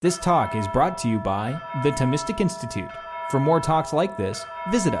This talk is brought to you by the Thomistic Institute. For more talks like this,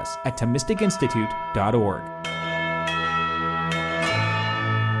 visit us at Thomisticinstitute.org.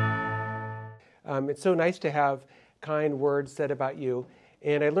 It's so nice to have kind words said about you.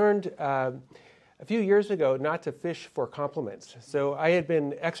 And I learned a few years ago not to fish for compliments. So I had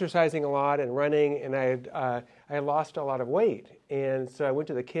been exercising a lot and running, and I had lost a lot of weight. And so I went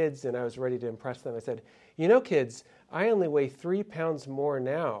to the kids, and I was ready to impress them. I said, you know, kids, I only weigh 3 pounds more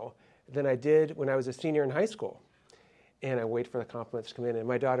now than I did when I was a senior in high school. And I wait for the compliments to come in, and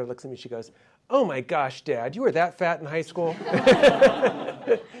my daughter looks at me, she goes, oh my gosh, Dad, you were that fat in high school?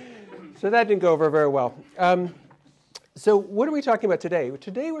 So that didn't go over very well. So what are we talking about today?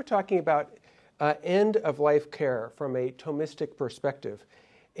 Today we're talking about end-of-life care from a Thomistic perspective.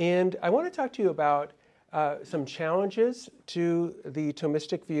 And I want to talk to you about some challenges to the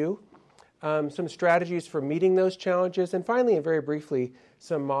Thomistic view, some strategies for meeting those challenges, and finally, and very briefly,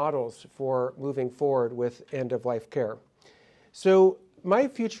 some models for moving forward with end-of-life care. So my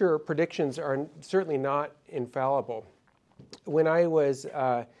future predictions are certainly not infallible. When I was,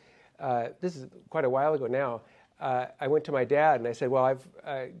 this is quite a while ago now, I went to my dad and I said, well, I've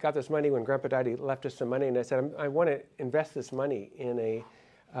got this money. When Grandpa died, he left us some money, and I said, I want to invest this money in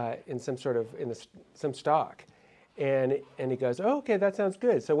some stock. And he goes, oh, okay, that sounds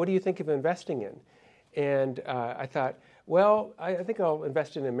good. So what do you think of investing in? And I thought, well, I think I'll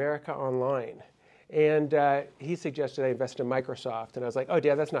invest in America Online. And he suggested I invest in Microsoft. And I was like, oh,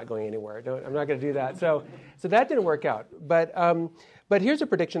 Dad, that's not going anywhere. I'm not going to do that. So that didn't work out. But here's a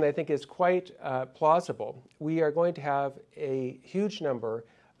prediction that I think is quite plausible. We are going to have a huge number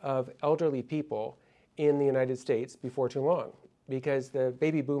of elderly people in the United States before too long, because the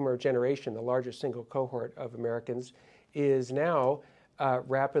baby boomer generation, the largest single cohort of Americans, is now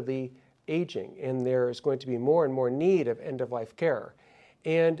rapidly aging, and there is going to be more and more need of end-of-life care.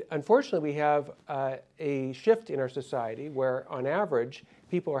 And unfortunately, we have a shift in our society where, on average,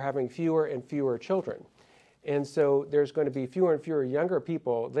 people are having fewer and fewer children. And so there's going to be fewer and fewer younger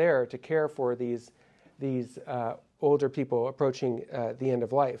people there to care for these older people approaching the end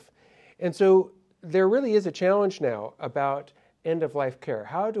of life. And so there really is a challenge now about end-of-life care.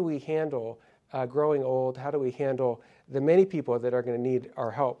 How do we handle growing old? How do we handle the many people that are going to need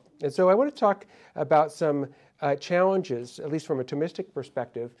our help? And so I want to talk about some challenges, at least from a Thomistic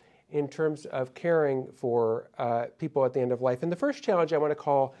perspective, in terms of caring for people at the end of life. And the first challenge I want to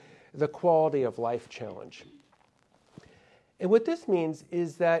call the quality of life challenge. And what this means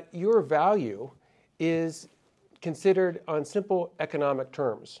is that your value is considered on simple economic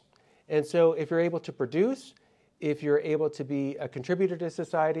terms. And so if you're able to produce, if you're able to be a contributor to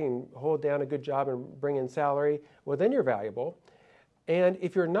society and hold down a good job and bring in salary, well, then you're valuable. And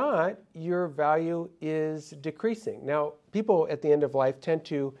if you're not, your value is decreasing. Now, people at the end of life tend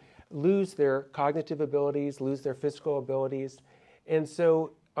to lose their cognitive abilities, lose their physical abilities. And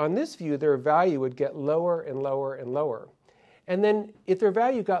so on this view, their value would get lower and lower and lower. And then if their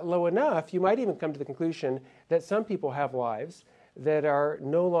value got low enough, you might even come to the conclusion that some people have lives that are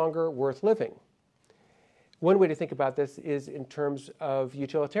no longer worth living. One way to think about this is in terms of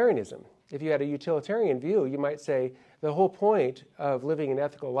utilitarianism. If you had a utilitarian view, you might say the whole point of living an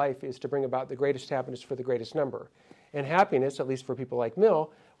ethical life is to bring about the greatest happiness for the greatest number. And happiness, at least for people like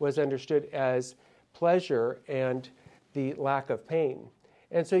Mill, was understood as pleasure and the lack of pain.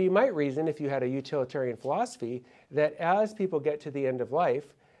 And so you might reason, if you had a utilitarian philosophy, that as people get to the end of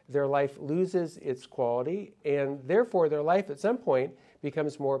life, their life loses its quality, and therefore their life at some point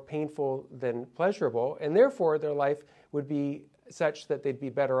becomes more painful than pleasurable, and therefore their life would be such that they'd be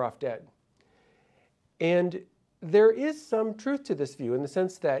better off dead. And there is some truth to this view in the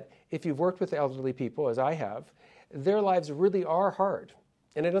sense that if you've worked with elderly people, as I have, their lives really are hard.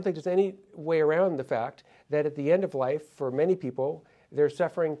 And I don't think there's any way around the fact that at the end of life, for many people, they're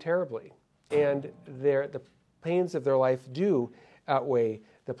suffering terribly. And the pains of their life do outweigh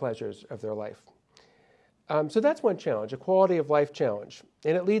the pleasures of their life. So that's one challenge, a quality of life challenge.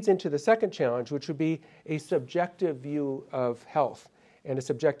 And it leads into the second challenge, which would be a subjective view of health and a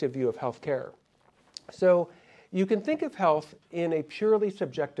subjective view of health care. So you can think of health in a purely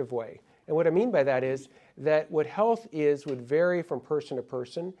subjective way. And what I mean by that is that what health is would vary from person to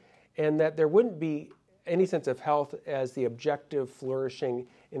person, and that there wouldn't be any sense of health as the objective flourishing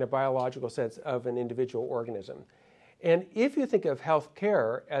in a biological sense of an individual organism. And if you think of health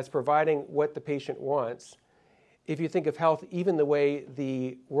care as providing what the patient wants, if you think of health even the way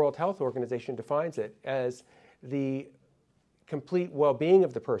the World Health Organization defines it, as the complete well-being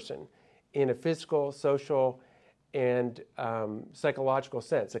of the person in a physical, social, and psychological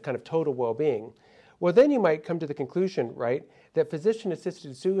sense, a kind of total well-being, well, then you might come to the conclusion, right, that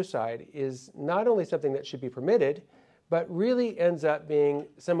physician-assisted suicide is not only something that should be permitted, but really ends up being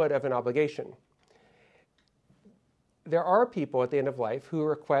somewhat of an obligation. There are people at the end of life who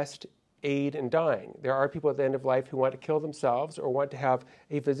request aid in dying. There are people at the end of life who want to kill themselves or want to have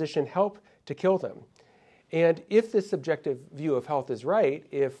a physician help to kill them. And if this subjective view of health is right,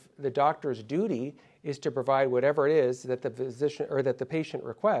 if the doctor's duty is to provide whatever it is that the physician or that the patient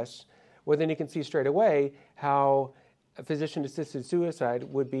requests, well, then you can see straight away how a physician-assisted suicide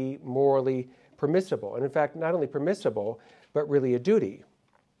would be morally permissible. And in fact, not only permissible, but really a duty.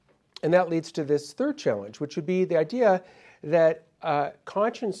 And that leads to this third challenge, which would be the idea that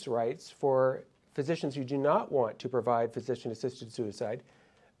conscience rights for physicians who do not want to provide physician-assisted suicide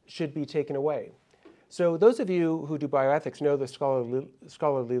should be taken away. So those of you who do bioethics know the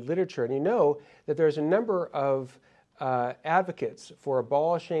scholarly literature, and you know that there's a number of advocates for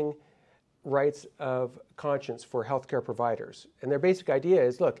abolishing rights of conscience for healthcare providers. And their basic idea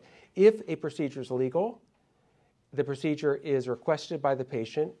is, look, if a procedure is legal, the procedure is requested by the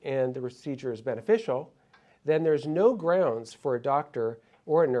patient, and the procedure is beneficial, then there's no grounds for a doctor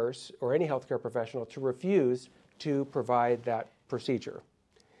or a nurse or any healthcare professional to refuse to provide that procedure.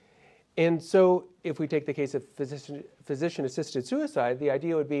 And so if we take the case of physician-assisted suicide, the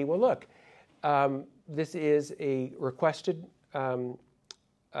idea would be, well, look, this is a requested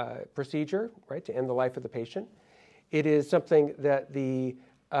procedure, right, to end the life of the patient. It is something that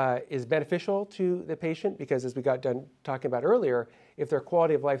is beneficial to the patient because, as we got done talking about earlier, if their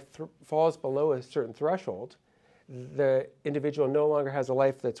quality of life falls below a certain threshold, the individual no longer has a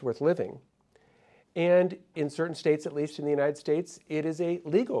life that's worth living. And in certain states, at least in the United States, it is a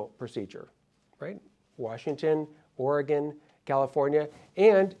legal procedure, right? Washington, Oregon, California,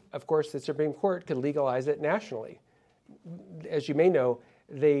 and of course the Supreme Court could legalize it nationally. As you may know,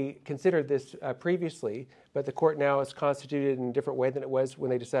 they considered this previously, but the court now is constituted in a different way than it was when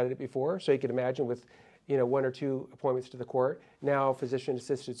they decided it before. So you can imagine with one or two appointments to the court, now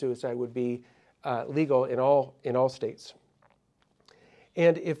physician-assisted suicide would be legal in all states.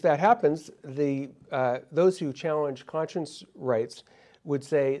 And if that happens, those who challenge conscience rights would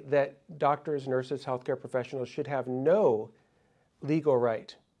say that doctors, nurses, healthcare professionals should have no legal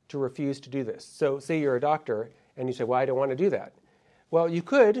right to refuse to do this. So say you're a doctor and you say, well, I don't want to do that. Well, you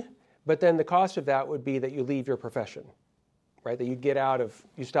could, but then the cost of that would be that you leave your profession, right? That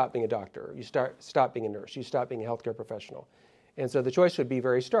you stop being a doctor, you stop being a nurse, you stop being a healthcare professional. And so the choice would be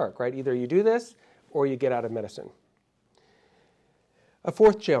very stark, right? Either you do this or you get out of medicine. A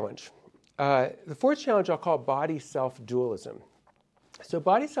fourth challenge. The fourth challenge I'll call body-self dualism. So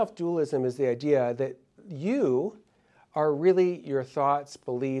body-self dualism is the idea that you are really your thoughts,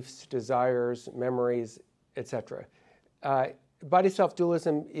 beliefs, desires, memories, etc. Body-self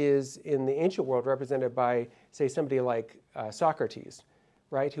dualism is, in the ancient world, represented by, say, somebody like Socrates,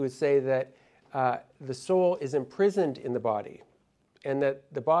 right, who would say that the soul is imprisoned in the body and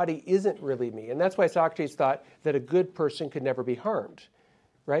that the body isn't really me. And that's why Socrates thought that a good person could never be harmed,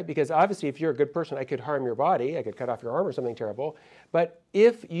 right? Because obviously if you're a good person, I could harm your body, I could cut off your arm or something terrible. But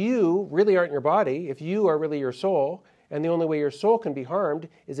if you really aren't your body, if you are really your soul, and the only way your soul can be harmed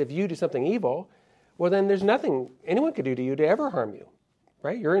is if you do something evil, well, then there's nothing anyone could do to you to ever harm you,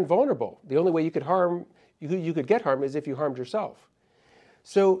 right? You're invulnerable. The only way you could get harmed is if you harmed yourself.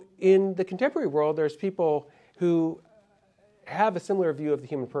 So in the contemporary world, there's people who have a similar view of the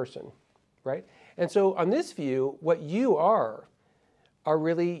human person, right? And so on this view, what you are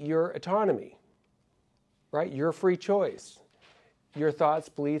really your autonomy, right? Your free choice, your thoughts,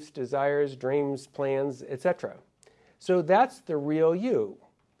 beliefs, desires, dreams, plans, etc. So that's the real you.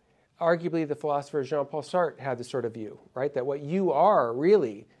 Arguably, the philosopher Jean-Paul Sartre had this sort of view, right? That what you are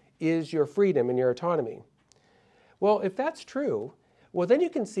really is your freedom and your autonomy. Well, if that's true, well, then you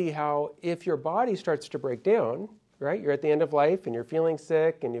can see how if your body starts to break down, right? You're at the end of life and you're feeling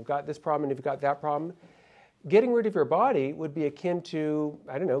sick and you've got this problem and you've got that problem. Getting rid of your body would be akin to,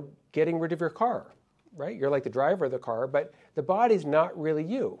 getting rid of your car, right? You're like the driver of the car, but the body's not really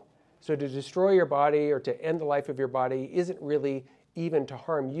you. So to destroy your body or to end the life of your body isn't really even to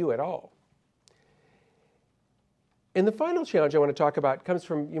harm you at all. And the final challenge I want to talk about comes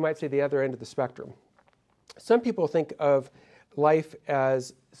from, you might say, the other end of the spectrum. Some people think of life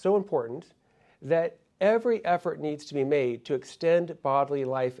as so important that every effort needs to be made to extend bodily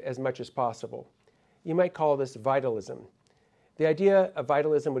life as much as possible. You might call this vitalism. The idea of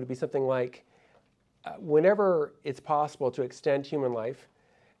vitalism would be something like, whenever it's possible to extend human life,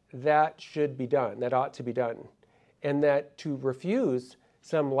 that should be done, that ought to be done. And that to refuse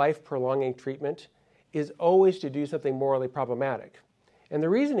some life-prolonging treatment is always to do something morally problematic. And the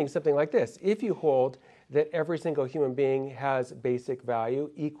reasoning is something like this. If you hold that every single human being has basic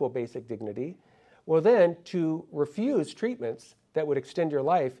value, equal basic dignity, well then to refuse treatments that would extend your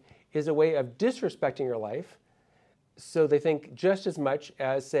life is a way of disrespecting your life. So they think just as much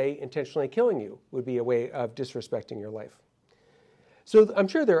as, say, intentionally killing you would be a way of disrespecting your life. So I'm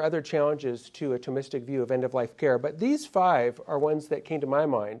sure there are other challenges to a Thomistic view of end-of-life care, but these 5 are ones that came to my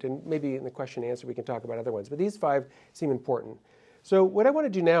mind, and maybe in the question and answer we can talk about other ones, but these 5 seem important. So what I want to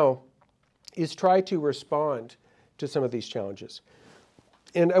do now is try to respond to some of these challenges.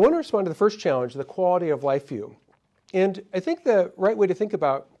 And I want to respond to the first challenge, the quality of life view. And I think the right way to think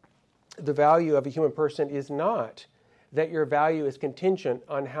about the value of a human person is not that your value is contingent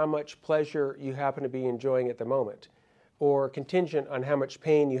on how much pleasure you happen to be enjoying at the moment, or contingent on how much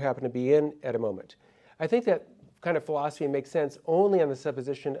pain you happen to be in at a moment. I think that kind of philosophy makes sense only on the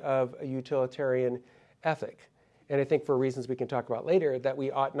supposition of a utilitarian ethic. And I think for reasons we can talk about later, that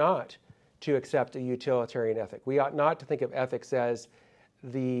we ought not to accept a utilitarian ethic. We ought not to think of ethics as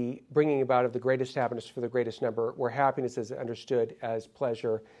the bringing about of the greatest happiness for the greatest number, where happiness is understood as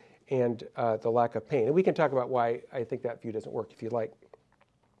pleasure and the lack of pain. And we can talk about why I think that view doesn't work if you like.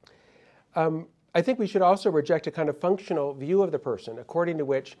 I think we should also reject a kind of functional view of the person, according to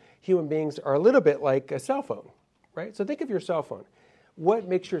which human beings are a little bit like a cell phone, right? So think of your cell phone. What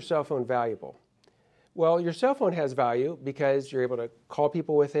makes your cell phone valuable? Well, your cell phone has value because you're able to call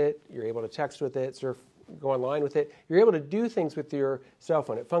people with it, you're able to text with it, surf, go online with it. You're able to do things with your cell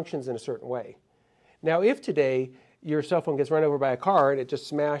phone. It functions in a certain way. Now, if today your cell phone gets run over by a car and it just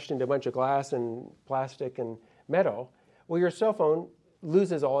smashed into a bunch of glass and plastic and metal, well, your cell phone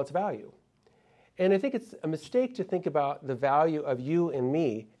loses all its value. And I think it's a mistake to think about the value of you and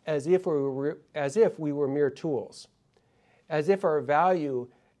me as if we were mere tools, as if our value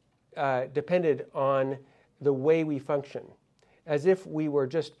depended on the way we function, as if we were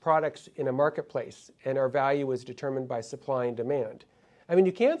just products in a marketplace and our value was determined by supply and demand. I mean,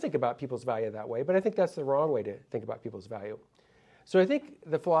 you can think about people's value that way, but I think that's the wrong way to think about people's value. So I think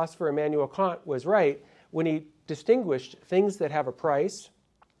the philosopher Immanuel Kant was right when he distinguished things that have a price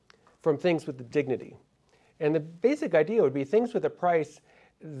from things with the dignity. And the basic idea would be things with a price,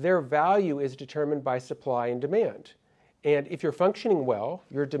 their value is determined by supply and demand. And if you're functioning well,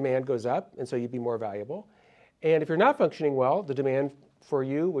 your demand goes up, and so you'd be more valuable. And if you're not functioning well, the demand for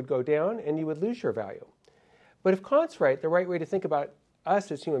you would go down, and you would lose your value. But if Kant's right, the right way to think about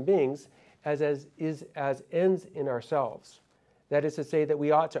us as human beings is as ends in ourselves. That is to say that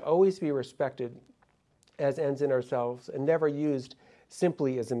we ought to always be respected as ends in ourselves and never used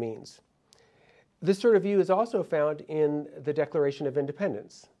simply as a means. This sort of view is also found in the Declaration of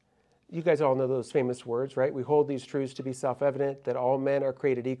Independence. You guys all know those famous words, right? We hold these truths to be self-evident, that all men are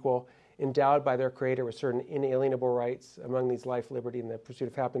created equal, endowed by their Creator with certain inalienable rights, among these life, liberty, and the pursuit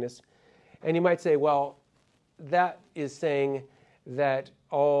of happiness. And you might say, well, that is saying that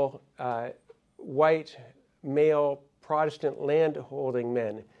all white, male, Protestant land-holding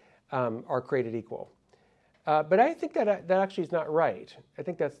men are created equal. But I think that actually is not right. I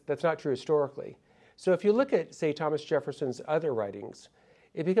think that's not true historically. So if you look at, say, Thomas Jefferson's other writings,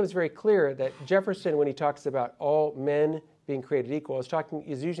 it becomes very clear that Jefferson, when he talks about all men being created equal,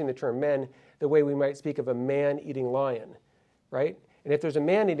 is using the term men the way we might speak of a man-eating lion, right? And if there's a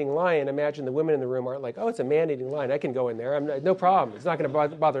man-eating lion, imagine the women in the room aren't like, oh, it's a man-eating lion. I can go in there. No problem. It's not going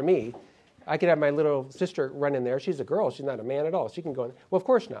to bother me. I could have my little sister run in there. She's a girl. She's not a man at all. She can go in. Well, of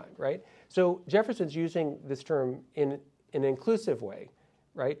course not, right? So Jefferson's using this term in an inclusive way,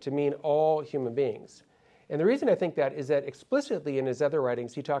 right, to mean all human beings. And the reason I think that is that explicitly in his other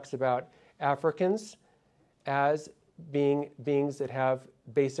writings, he talks about Africans as being beings that have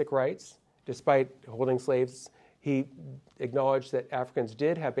basic rights. Despite holding slaves, he acknowledged that Africans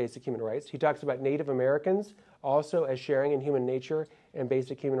did have basic human rights. He talks about Native Americans also as sharing in human nature and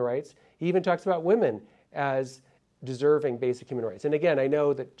basic human rights. He even talks about women as deserving basic human rights. And again, I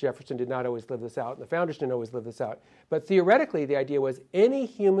know that Jefferson did not always live this out, and the founders didn't always live this out. But theoretically, the idea was any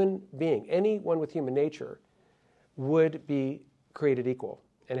human being, anyone with human nature, would be created equal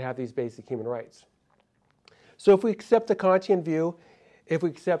and have these basic human rights. So if we accept the Kantian view, if we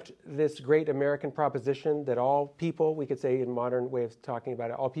accept this great American proposition that all people, we could say in modern way of talking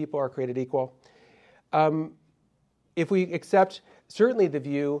about it, all people are created equal, if we accept certainly the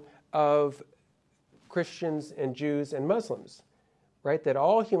view of Christians and Jews and Muslims, right, that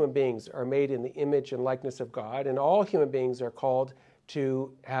all human beings are made in the image and likeness of God, and all human beings are called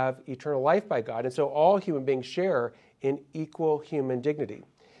to have eternal life by God, and so all human beings share in equal human dignity.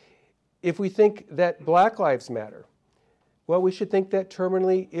 If we think that black lives matter, well, we should think that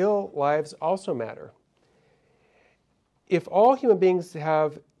terminally ill lives also matter. if all human beings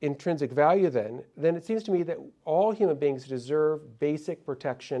have intrinsic value, then it seems to me that all human beings deserve basic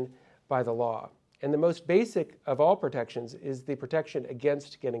protection by the law. And the most basic of all protections is the protection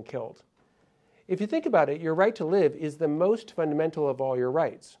against getting killed. If you think about it, your right to live is the most fundamental of all your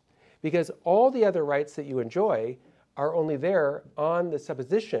rights, because all the other rights that you enjoy are only there on the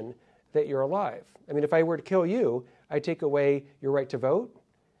supposition that you're alive. I mean, if I were to kill you, I take away your right to vote,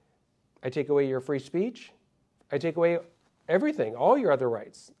 I take away your free speech, I take away everything, all your other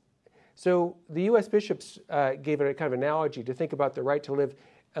rights. So the U.S. bishops gave it a kind of analogy to think about the right to live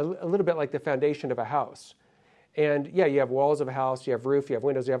a little bit like the foundation of a house. And yeah, you have walls of a house, you have roof, you have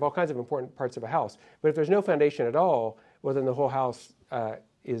windows, you have all kinds of important parts of a house. But if there's no foundation at all, well, then the whole house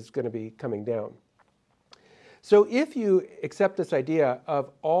is going to be coming down. So if you accept this idea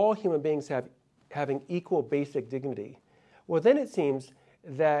of all human beings having equal basic dignity, well, then it seems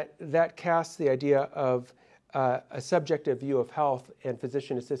that that casts the idea of a subjective view of health and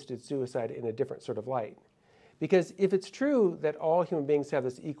physician-assisted suicide in a different sort of light. Because if it's true that all human beings have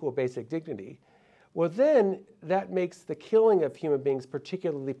this equal basic dignity, well, then that makes the killing of human beings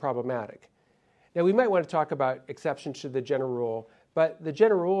particularly problematic. Now, we might want to talk about exceptions to the general rule, but the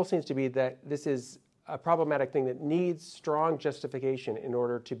general rule seems to be that this is a problematic thing that needs strong justification in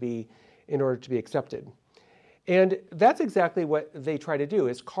order to be accepted. And that's exactly what they try to do,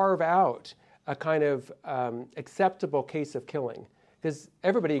 is carve out a kind of acceptable case of killing. Because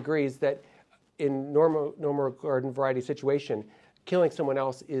everybody agrees that in normal garden variety situation, killing someone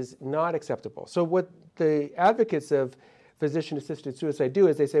else is not acceptable. So what the advocates of physician-assisted suicide do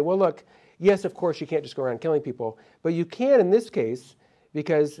is they say, well, look, yes, of course, you can't just go around killing people, but you can in this case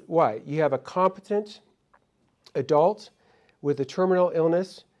because, why? You have a competent adult with a terminal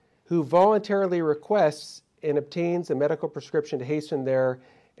illness who voluntarily requests and obtains a medical prescription to hasten their,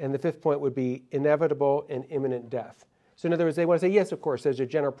 and the fifth point would be inevitable and imminent death. So in other words, they want to say, yes, of course, there's a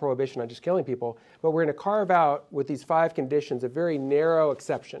general prohibition on just killing people, but we're going to carve out with these 5 conditions a very narrow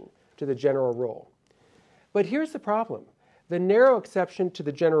exception to the general rule. But here's the problem. The narrow exception to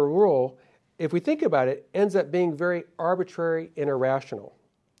the general rule, if we think about it, ends up being very arbitrary and irrational,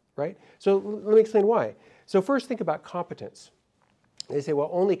 right? So let me explain why. So first, think about competence. They say, well,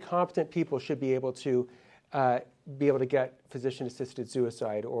 only competent people should be able to get physician-assisted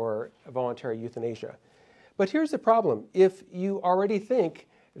suicide or voluntary euthanasia. But here's the problem. If you already think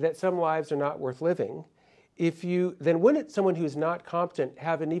that some lives are not worth living, then wouldn't someone who's not competent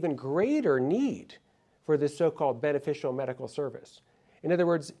have an even greater need for this so-called beneficial medical service? In other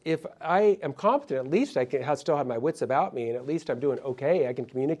words, if I am competent, at least I can still have my wits about me, and at least I'm doing okay. I can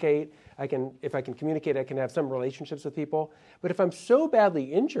communicate. If I can communicate, I can have some relationships with people. But if I'm so badly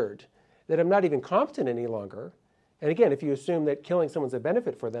injured that I'm not even competent any longer, and again, if you assume that killing someone's a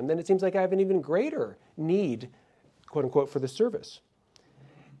benefit for them, then it seems like I have an even greater need, quote unquote, for the service.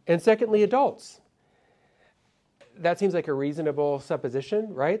 And secondly, adults. That seems like a reasonable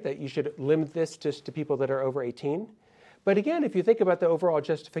supposition, right? That you should limit this just to people that are over 18. But again, if you think about the overall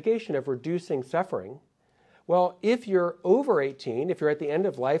justification of reducing suffering, well, if you're over 18, if you're at the end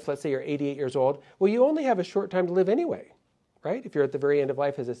of life, let's say you're 88 years old, well, you only have a short time to live anyway, right? If you're at the very end of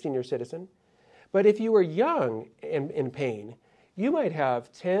life as a senior citizen. But if you were young and in pain, you might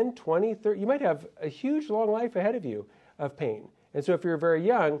have 10, 20, 30, you might have a huge long life ahead of you of pain. And so if you're very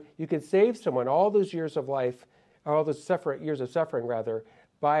young, you could save someone all those years of life, or all those years of suffering, rather,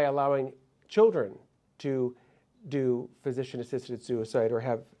 by allowing children to do physician-assisted suicide or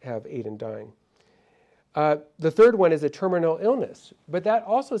have aid in dying. The third one is a terminal illness, but that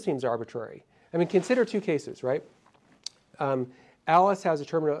also seems arbitrary. I mean, consider 2 cases, right? Alice has a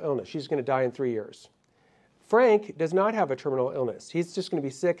terminal illness. She's going to die in 3 years. Frank does not have a terminal illness. He's just going to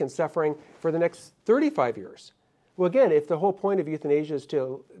be sick and suffering for the next 35 years. Well, again, if the whole point of euthanasia is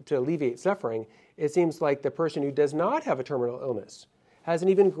to alleviate suffering, it seems like the person who does not have a terminal illness has an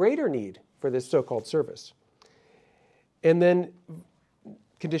even greater need for this so-called service. And then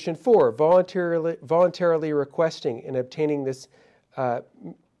condition 4, voluntarily requesting and obtaining this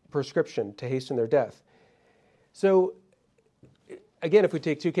prescription to hasten their death. So again, if we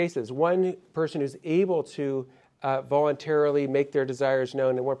take 2 cases, one person who's able to voluntarily make their desires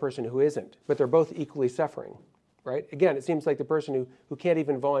known and one person who isn't, but they're both equally suffering, right? Again, it seems like the person who can't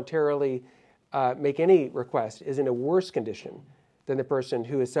even voluntarily make any request is in a worse condition than the person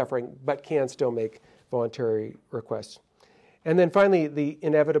who is suffering but can still make voluntary requests. And then finally, the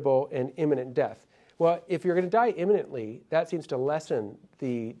inevitable and imminent death. Well, if you're going to die imminently, that seems to lessen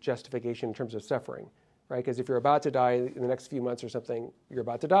the justification in terms of suffering, right? Because if you're about to die in the next few months or something, you're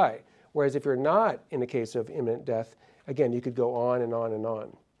about to die. Whereas if you're not in a case of imminent death, again, you could go on and on and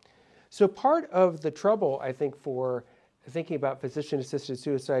on. So part of the trouble, I think, for thinking about physician-assisted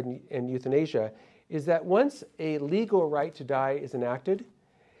suicide and euthanasia is that once a legal right to die is enacted,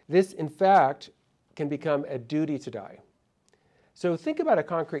 this, in fact, can become a duty to die. So think about a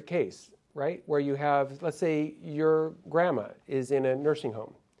concrete case, right, where you have, let's say, your grandma is in a nursing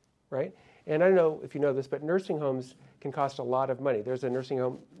home, right? And I don't know if you know this, but nursing homes can cost a lot of money. There's a nursing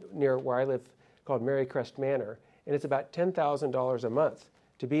home near where I live called Marycrest Manor, and it's about $10,000 a month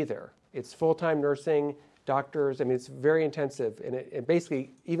to be there. It's full-time nursing, doctors. I mean, it's very intensive, and it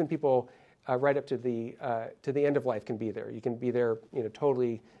basically even people right up to the end of life can be there. You can be there,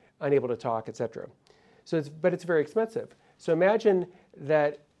 totally unable to talk, etc. So, but it's very expensive. So imagine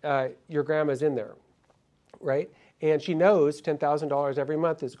that your grandma's in there, right? And she knows $10,000 every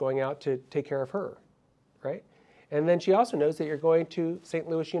month is going out to take care of her, right? And then she also knows that you're going to St.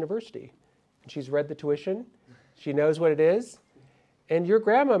 Louis University. And she's read the tuition. She knows what it is. And your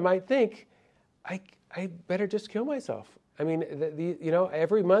grandma might think, I better just kill myself. I mean,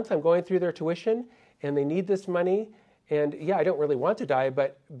 every month I'm going through their tuition, and they need this money. And yeah, I don't really want to die,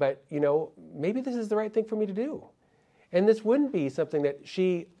 but maybe this is the right thing for me to do. And this wouldn't be something that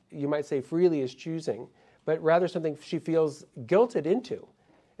she, you might say, freely is choosing, but rather something she feels guilted into.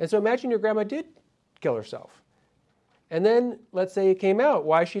 And so imagine your grandma did kill herself. And then let's say it came out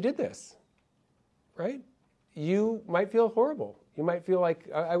why she did this, right? You might feel horrible. You might feel like,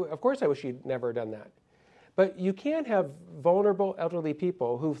 of course I wish she'd never done that. But you can't have vulnerable elderly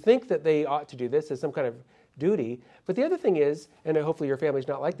people who think that they ought to do this as some kind of duty. But the other thing is, and hopefully your family's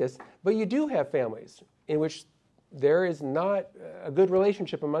not like this, but you do have families in which there is not a good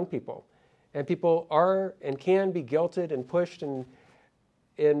relationship among people. And people are and can be guilted and pushed and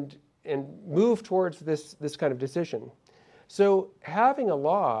move towards this kind of decision. So having a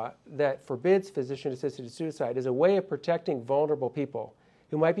law that forbids physician-assisted suicide is a way of protecting vulnerable people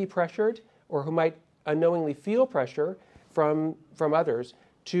who might be pressured or who might unknowingly feel pressure from others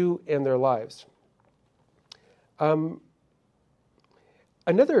to end their lives.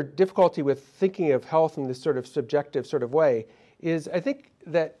 Another difficulty with thinking of health in this sort of subjective sort of way is I think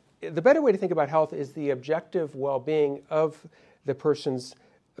that the better way to think about health is the objective well-being of the person's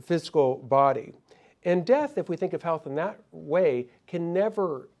physical body. And death, if we think of health in that way, can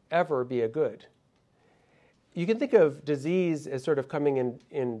never, ever be a good. You can think of disease as sort of coming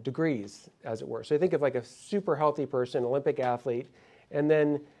in degrees, as it were. So you think of like a super healthy person, Olympic athlete, and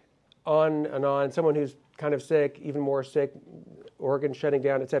then on and on, someone who's kind of sick, even more sick, organs shutting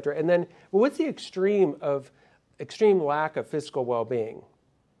down, et cetera. And then, well, what's the extreme lack of physical well-being,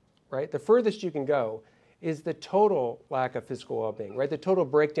 right? The furthest you can go is the total lack of physical well-being, right? The total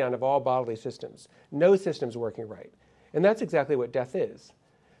breakdown of all bodily systems. No system's working right. And that's exactly what death is.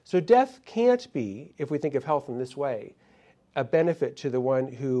 So death can't be, if we think of health in this way, a benefit to the one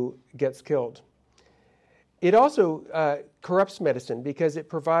who gets killed. It also corrupts medicine because it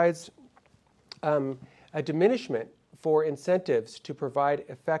provides a diminishment for incentives to provide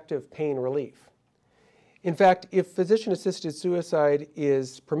effective pain relief. In fact, if physician-assisted suicide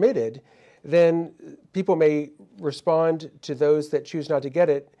is permitted, then people may respond to those that choose not to get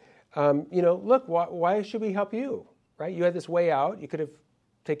it. Look, why should we help you, right? You had this way out. You could have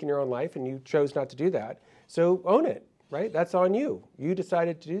taken your own life, and you chose not to do that. So own it, right? That's on you. You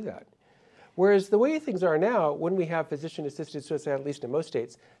decided to do that. Whereas the way things are now, when we have physician-assisted suicide, at least in most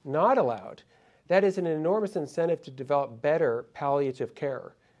states, not allowed, that is an enormous incentive to develop better palliative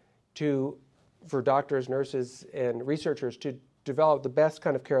care for doctors, nurses, and researchers to develop the best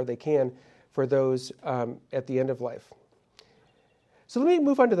kind of care they can for those at the end of life. So let me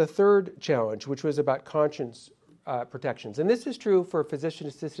move on to the third challenge, which was about conscience protections. And this is true for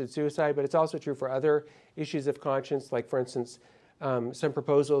physician-assisted suicide, but it's also true for other issues of conscience, like, for instance, some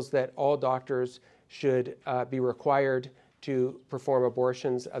proposals that all doctors should be required to perform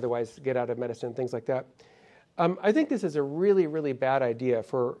abortions, otherwise get out of medicine, things like that. I think this is a really, really bad idea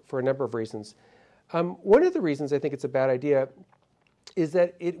for a number of reasons. One of the reasons I think it's a bad idea is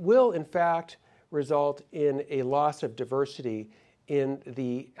that it will, in fact, result in a loss of diversity in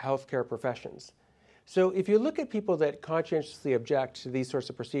the healthcare professions. So if you look at people that conscientiously object to these sorts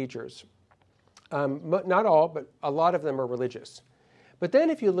of procedures, not all, but a lot of them are religious. But then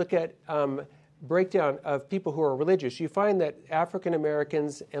if you look at breakdown of people who are religious, you find that African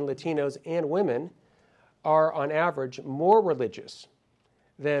Americans and Latinos and women are, on average, more religious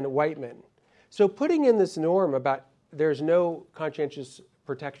than white men. So putting in this norm about there's no conscientious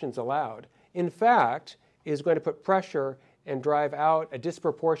protections allowed, in fact, is going to put pressure and drive out a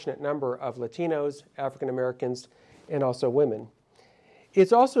disproportionate number of Latinos, African Americans, and also women.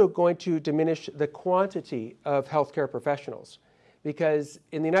 It's also going to diminish the quantity of healthcare professionals because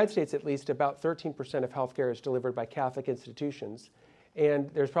in the United States, at least, about 13% of healthcare is delivered by Catholic institutions, and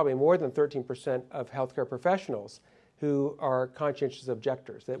there's probably more than 13% of healthcare professionals who are conscientious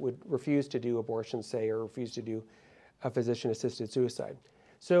objectors that would refuse to do abortion, say, or refuse to do a physician-assisted suicide.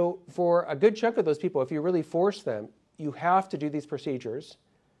 So for a good chunk of those people, if you really force them, you have to do these procedures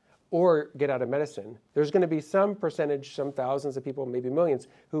or get out of medicine. There's going to be some percentage, some thousands of people, maybe millions,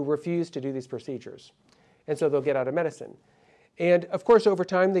 who refuse to do these procedures. And so they'll get out of medicine. And of course, over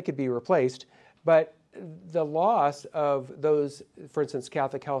time, they could be replaced. But the loss of those, for instance,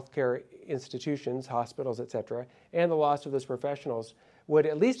 Catholic healthcare institutions, hospitals, et cetera, and the loss of those professionals would,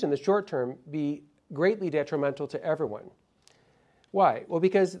 at least in the short term, be greatly detrimental to everyone. Why? Well,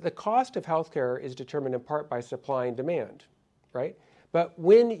 because the cost of healthcare is determined in part by supply and demand, right? But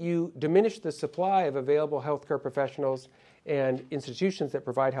when you diminish the supply of available healthcare professionals and institutions that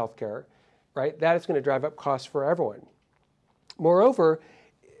provide healthcare, right, that is going to drive up costs for everyone. Moreover,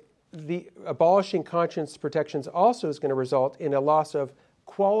 the abolishing conscience protections also is going to result in a loss of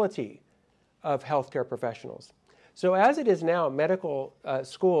quality of healthcare professionals. So as it is now, medical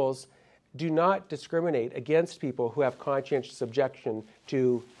schools do not discriminate against people who have conscientious objection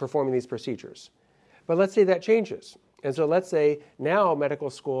to performing these procedures. But let's say that changes. And so let's say now medical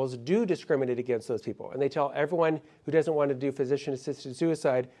schools do discriminate against those people. And they tell everyone who doesn't want to do physician-assisted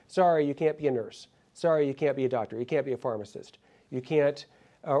suicide, sorry, you can't be a nurse. Sorry, you can't be a doctor. You can't be a pharmacist. You can't,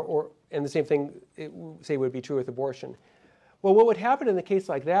 and the same thing, say, would be true with abortion. Well, what would happen in a case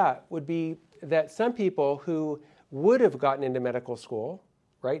like that would be that some people who would have gotten into medical school,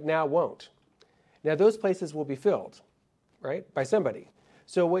 right, now won't. Now, those places will be filled, right, by somebody.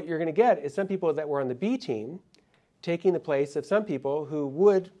 So what you're going to get is some people that were on the B team taking the place of some people who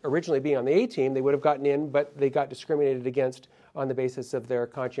would originally be on the A team. They would have gotten in, but they got discriminated against on the basis of their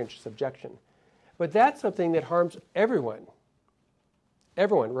conscientious objection. But that's something that harms everyone,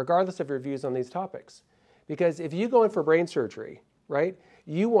 regardless of your views on these topics. Because if you go in for brain surgery, right,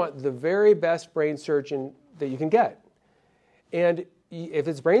 you want the very best brain surgeon that you can get. And if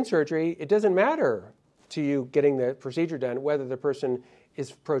it's brain surgery, it doesn't matter to you getting the procedure done, whether the person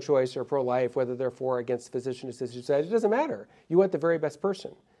is pro-choice or pro-life, whether they're for or against physician-assisted suicide. It doesn't matter. You want the very best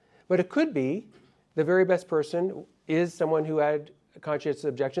person. But it could be the very best person is someone who had a conscientious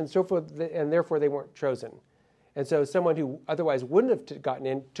objection, so forth, and therefore they weren't chosen. And so someone who otherwise wouldn't have gotten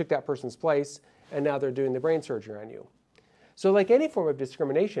in took that person's place, and now they're doing the brain surgery on you. So like any form of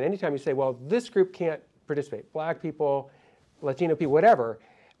discrimination, anytime you say, well, this group can't participate, black people, Latino people, whatever,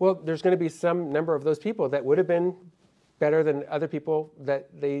 well, there's going to be some number of those people that would have been better than other people that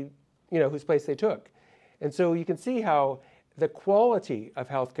they, whose place they took. And so you can see how the quality of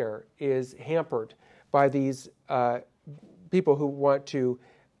healthcare is hampered by these people who want to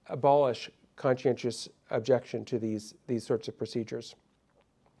abolish conscientious objection to these sorts of procedures.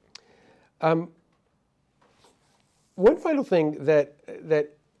 One final thing that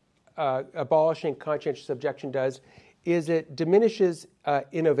abolishing conscientious objection does is it diminishes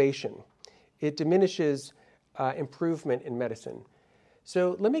innovation. It diminishes improvement in medicine.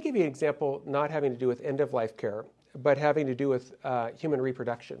 So let me give you an example not having to do with end-of-life care, but having to do with human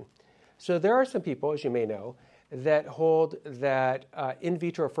reproduction. So there are some people, as you may know, that hold that in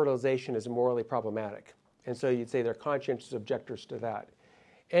vitro fertilization is morally problematic. And so you'd say they're conscientious objectors to that.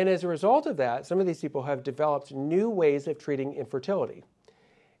 And as a result of that, some of these people have developed new ways of treating infertility.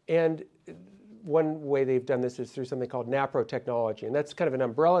 And one way they've done this is through something called NAPRO technology. And that's kind of an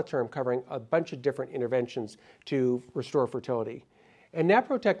umbrella term covering a bunch of different interventions to restore fertility. And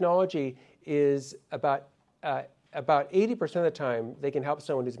NAPRO technology is about 80% of the time, they can help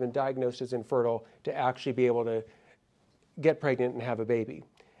someone who's been diagnosed as infertile to actually be able to get pregnant and have a baby.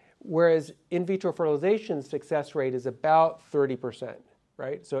 Whereas in vitro fertilization success rate is about 30%,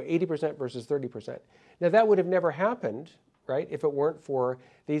 right? So 80% versus 30%. Now that would have never happened, right, if it weren't for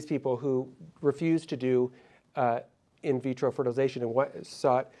these people who refused to do in vitro fertilization and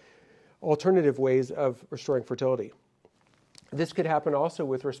sought alternative ways of restoring fertility. This could happen also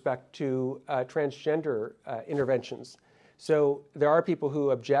with respect to transgender interventions. So there are people who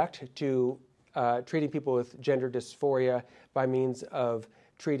object to treating people with gender dysphoria by means of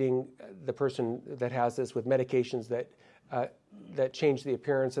treating the person that has this with medications that change the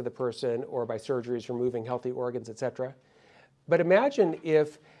appearance of the person, or by surgeries removing healthy organs, etc. But imagine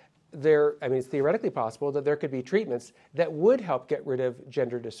if it's theoretically possible that there could be treatments that would help get rid of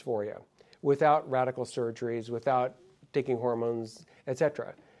gender dysphoria without radical surgeries, without taking hormones,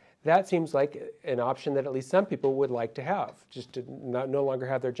 etc. That seems like an option that at least some people would like to have, just to no longer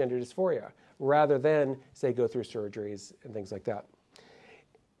have their gender dysphoria, rather than, say, go through surgeries and things like that.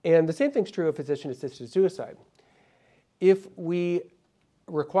 And the same thing's true of physician-assisted suicide. if we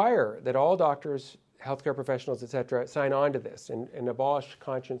require that all doctors, healthcare professionals, et cetera, sign on to this and abolish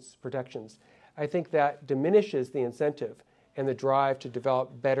conscience protections, I think that diminishes the incentive and the drive to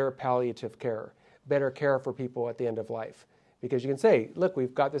develop better palliative care, better care for people at the end of life. Because you can say, look,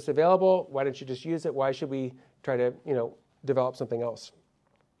 we've got this available. Why don't you just use it? Why should we try to, develop something else?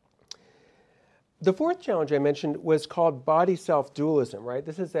 The fourth challenge I mentioned was called body-self dualism, right?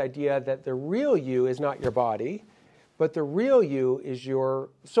 This is the idea that the real you is not your body, but the real you is your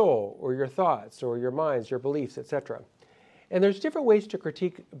soul or your thoughts or your minds, your beliefs, etc. And there's different ways to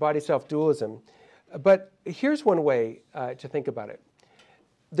critique body-self dualism, but here's one way to think about it.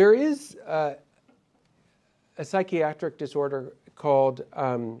 There is a psychiatric disorder called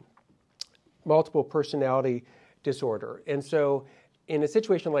multiple personality disorder. And so in a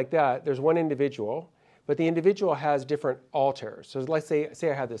situation like that, there's one individual, but the individual has different alters. So let's say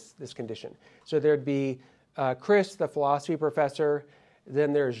I have this condition. So there'd be Chris, the philosophy professor,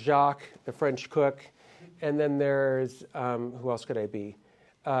 then there's Jacques, the French cook, and then there's, who else could I be?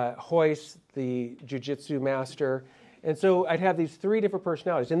 Joyce, the jiu-jitsu master. And so I'd have these three different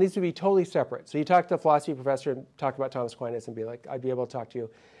personalities, and these would be totally separate. So you talk to the philosophy professor and talk about Thomas Aquinas and be like, I'd be able to talk to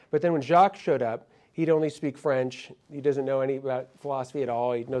you. But then when Jacques showed up, he'd only speak French. He doesn't know any about philosophy at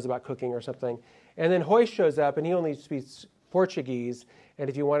all. He knows about cooking or something. And then Joyce shows up, and he only speaks Portuguese. And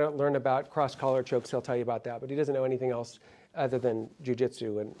if you want to learn about cross-collar chokes, he'll tell you about that. But he doesn't know anything else other than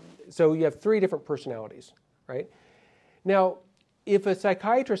jiu-jitsu. And so you have three different personalities, right? Now, if a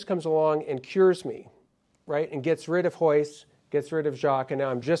psychiatrist comes along and cures me, right, and gets rid of Joyce, gets rid of Jacques, and now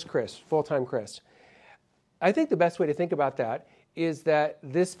I'm just Chris, full-time Chris, I think the best way to think about that is that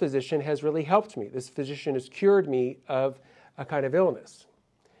this physician has really helped me. This physician has cured me of a kind of illness.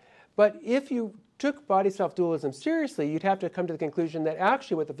 But if you took body-self dualism seriously, you'd have to come to the conclusion that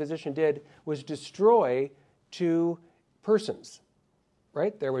actually what the physician did was destroy two persons,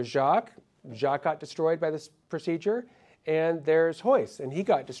 right? There was Jacques. Jacques got destroyed by this procedure, and there's Joyce, and he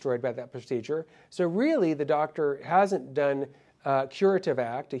got destroyed by that procedure. So really, the doctor hasn't done a curative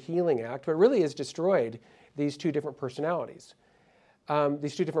act, a healing act, but really has destroyed these two different personalities.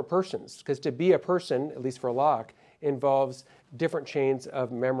 These two different persons, because to be a person, at least for Locke, involves different chains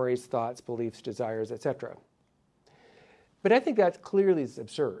of memories, thoughts, beliefs, desires, etc. But I think that clearly is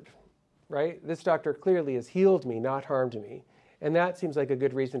absurd, right? This doctor clearly has healed me, not harmed me, and that seems like a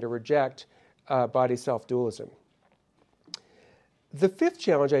good reason to reject body-self dualism. The fifth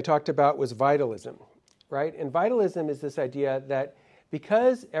challenge I talked about was vitalism, right? And vitalism is this idea that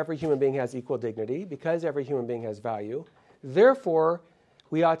because every human being has equal dignity, because every human being has value, therefore,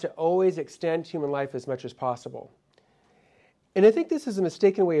 we ought to always extend human life as much as possible. And I think this is a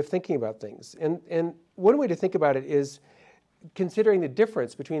mistaken way of thinking about things. And one way to think about it is considering the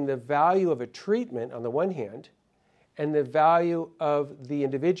difference between the value of a treatment on the one hand and the value of the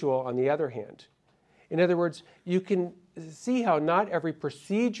individual on the other hand. In other words, you can see how not every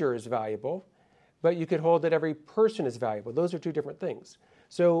procedure is valuable, but you could hold that every person is valuable. Those are two different things.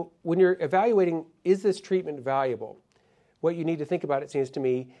 So when you're evaluating, is this treatment valuable? What you need to think about, it seems to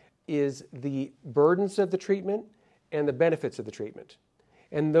me, is the burdens of the treatment and the benefits of the treatment.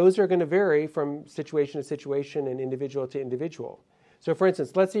 And those are going to vary from situation to situation and individual to individual. So for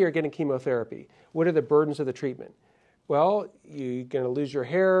instance, let's say you're getting chemotherapy. What are the burdens of the treatment? Well, you're going to lose your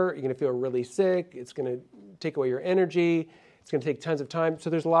hair, you're going to feel really sick, it's going to take away your energy, it's going to take tons of time. So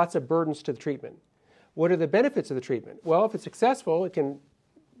there's lots of burdens to the treatment. What are the benefits of the treatment? Well, if it's successful, it can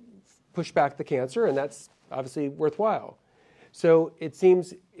push back the cancer, and that's obviously worthwhile. So it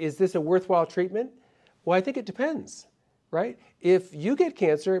seems, is this a worthwhile treatment? Well, I think it depends, right? If you get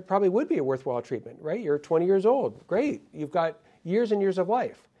cancer, it probably would be a worthwhile treatment, right? You're 20 years old. Great. You've got years and years of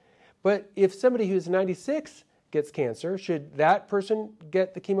life. But if somebody who's 96 gets cancer, should that person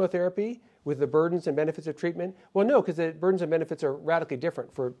get the chemotherapy with the burdens and benefits of treatment? Well, no, because the burdens and benefits are radically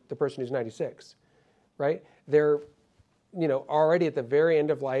different for the person who's 96, right? They're already at the very end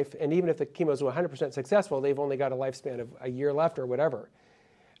of life, and even if the chemo is 100% successful, they've only got a lifespan of a year left or whatever.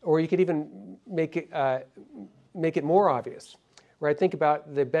 Or you could even make it more obvious, right? Think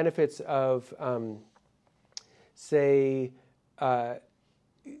about the benefits of, say,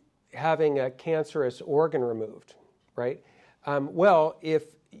 having a cancerous organ removed, right? Well, if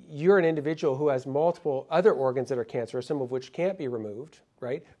you're an individual who has multiple other organs that are cancerous, some of which can't be removed,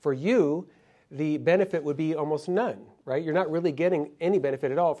 right? For you, the benefit would be almost none, right? You're not really getting any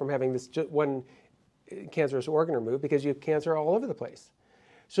benefit at all from having this one cancerous organ removed because you have cancer all over the place.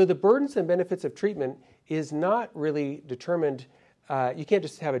 So the burdens and benefits of treatment is not really determined. You can't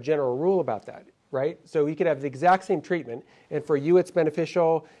just have a general rule about that. right? So you could have the exact same treatment, and for you it's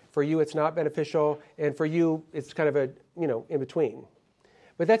beneficial, for you it's not beneficial, and for you it's kind of a, in between.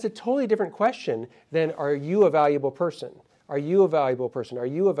 But that's a totally different question than, are you a valuable person? Are you a valuable person? Are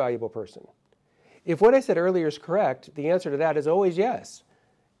you a valuable person? If what I said earlier is correct, the answer to that is always yes.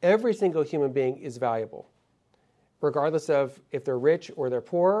 Every single human being is valuable, regardless of if they're rich or they're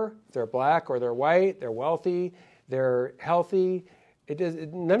poor, if they're black or they're white, they're wealthy, they're healthy.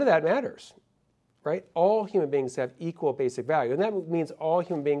 None of that matters, right? All human beings have equal basic value. And that means all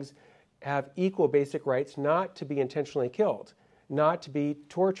human beings have equal basic rights not to be intentionally killed, not to be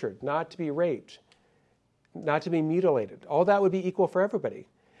tortured, not to be raped, not to be mutilated. All that would be equal for everybody.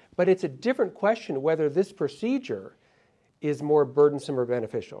 But it's a different question whether this procedure is more burdensome or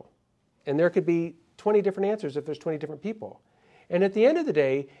beneficial. And there could be 20 different answers if there's 20 different people. And at the end of the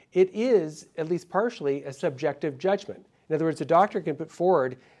day, it is, at least partially, a subjective judgment. In other words, a doctor can put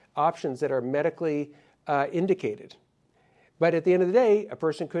forward options that are medically indicated. But at the end of the day, a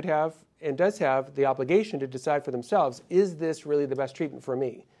person could have and does have the obligation to decide for themselves, is this really the best treatment for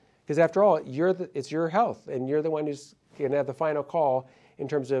me? Because after all, it's your health, and you're the one who's going to have the final call in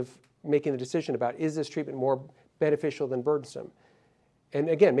terms of making the decision about, is this treatment more beneficial than burdensome? And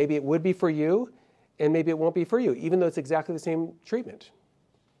again, maybe it would be for you, and maybe it won't be for you, even though it's exactly the same treatment,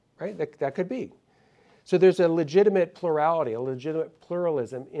 right? That could be. So there's a legitimate plurality, a legitimate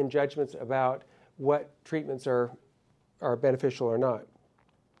pluralism in judgments about what treatments are beneficial or not.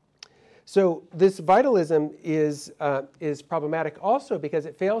 So this vitalism is problematic also because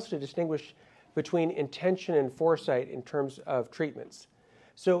it fails to distinguish between intention and foresight in terms of treatments.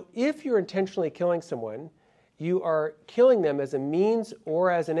 So if you're intentionally killing someone, you are killing them as a means or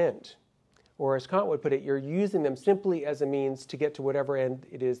as an end. Or as Kant would put it, you're using them simply as a means to get to whatever end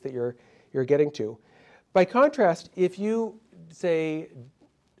it is that you're getting to. By contrast, if you, say,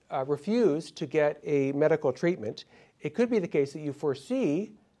 refuse to get a medical treatment, it could be the case that you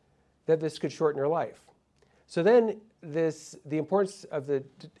foresee that this could shorten your life. So then the importance of the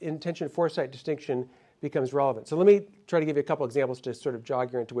intention-foresight distinction becomes relevant. So let me try to give you a couple examples to sort of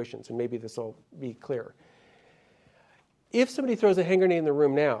jog your intuitions, and maybe this will be clear. If somebody throws a hand grenade in the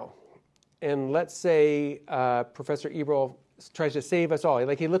room now, and let's say Professor Eberl tries to save us all.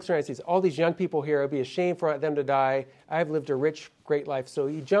 Like, he looks around and sees all these young people here. It would be a shame for them to die. I've lived a rich, great life. So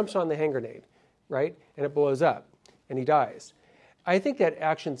he jumps on the hand grenade, right? And it blows up, and he dies. I think that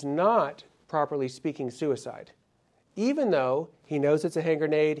action's not, properly speaking, suicide. Even though he knows it's a hand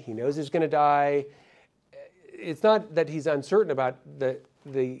grenade, he knows he's going to die. It's not that he's uncertain about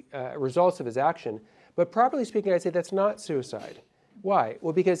the results of his action, but properly speaking, I'd say that's not suicide. Why?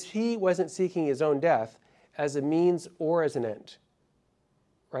 Well, because he wasn't seeking his own death as a means or as an end,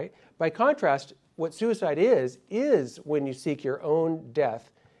 right? By contrast, what suicide is when you seek your own death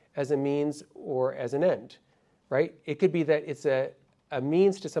as a means or as an end, right? It could be that it's a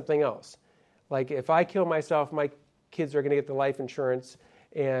means to something else. Like, if I kill myself, my kids are going to get the life insurance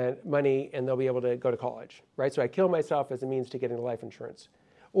and money, and they'll be able to go to college, right? So I kill myself as a means to getting the life insurance.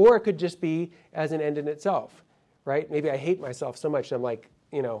 Or it could just be as an end in itself, right? Maybe I hate myself so much, I'm like,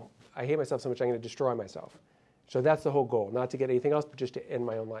 I hate myself so much I'm going to destroy myself. So that's the whole goal, not to get anything else, but just to end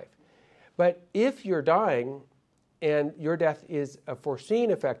my own life. But if you're dying and your death is a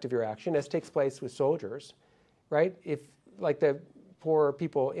foreseen effect of your action, as takes place with soldiers, right? If, like the poor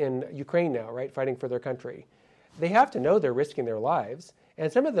people in Ukraine now, right, fighting for their country, they have to know they're risking their lives.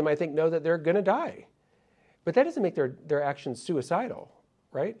 And some of them, I think, know that they're going to die. But that doesn't make their actions suicidal,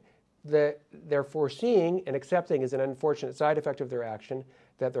 right? They're foreseeing and accepting as an unfortunate side effect of their action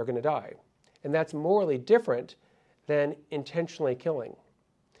that they're going to die. And that's morally different than intentionally killing.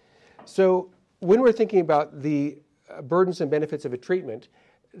 So when we're thinking about the burdens and benefits of a treatment,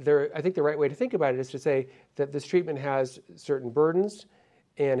 I think the right way to think about it is to say that this treatment has certain burdens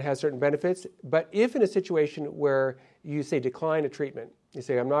and has certain benefits. But if in a situation where you say decline a treatment, you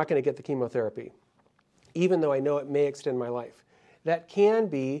say, I'm not going to get the chemotherapy, even though I know it may extend my life, that can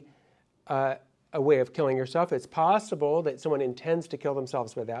be a way of killing yourself. It's possible that someone intends to kill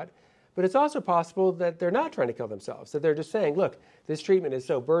themselves by that, but it's also possible that they're not trying to kill themselves, that they're just saying, look, this treatment is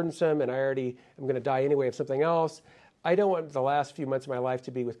so burdensome and I already am going to die anyway of something else. I don't want the last few months of my life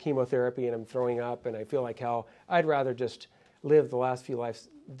to be with chemotherapy and I'm throwing up and I feel like hell. I'd rather just live the last few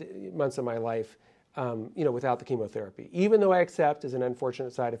months of my life without the chemotherapy, even though I accept as an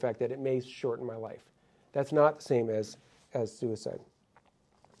unfortunate side effect that it may shorten my life. That's not the same as suicide.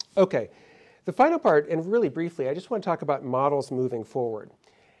 Okay, the final part, and really briefly, I just want to talk about models moving forward.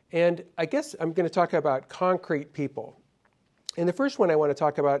 And I guess I'm going to talk about concrete people. And the first one I want to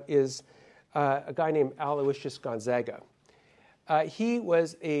talk about is a guy named Aloysius Gonzaga. He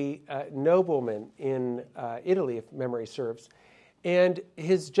was a nobleman in Italy, if memory serves. And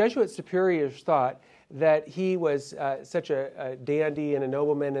his Jesuit superiors thought that he was such a dandy and a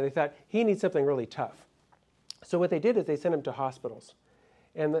nobleman, and they thought he needs something really tough. So what they did is they sent him to hospitals.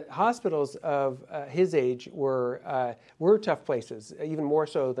 And the hospitals of his age were tough places, even more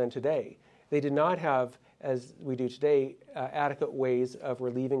so than today. They did not have, as we do today, adequate ways of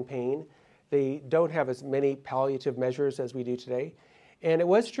relieving pain. They don't have as many palliative measures as we do today. And it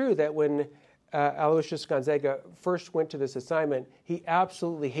was true that when Aloysius Gonzaga first went to this assignment, he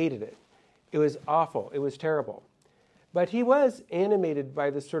absolutely hated it. It was awful. It was terrible. But he was animated by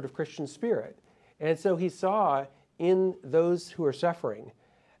this sort of Christian spirit. And so he saw in those who are suffering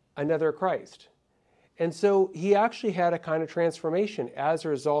another Christ. And so he actually had a kind of transformation as a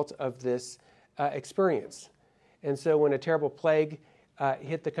result of this experience. And so when a terrible plague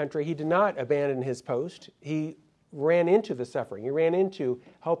hit the country, he did not abandon his post. He ran into the suffering. He ran into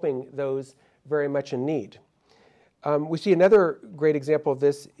helping those very much in need. We see another great example of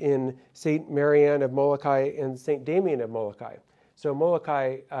this in St. Marianne of Molokai and St. Damien of Molokai. So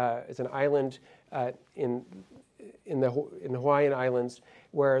Molokai is an island in the Hawaiian Islands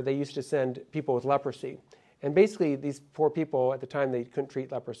where they used to send people with leprosy. And basically these poor people, at the time they couldn't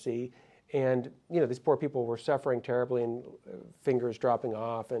treat leprosy, and these poor people were suffering terribly and fingers dropping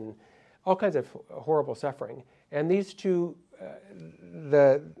off and all kinds of horrible suffering. And these two,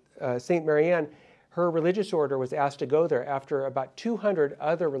 St. Marianne, her religious order was asked to go there after about 200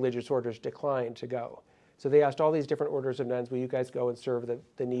 other religious orders declined to go. So they asked all these different orders of nuns, will you guys go and serve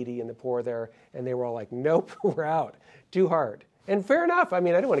the needy and the poor there? And they were all like, nope, we're out. Too hard. And fair enough. I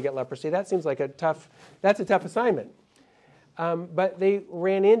mean, I don't want to get leprosy. That seems like that's a tough assignment. But they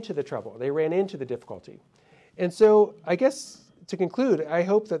ran into the trouble. They ran into the difficulty. And so I guess to conclude, I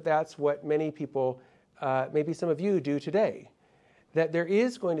hope that that's what many people, maybe some of you, do today. That there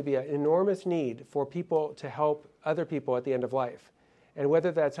is going to be an enormous need for people to help other people at the end of life. And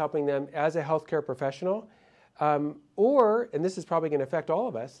whether that's helping them as a healthcare professional or, and this is probably going to affect all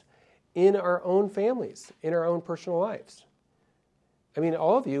of us, in our own families, in our own personal lives. I mean,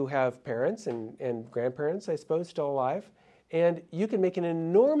 all of you have parents and grandparents, I suppose, still alive, and you can make an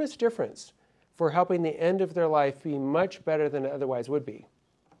enormous difference for helping the end of their life be much better than it otherwise would be.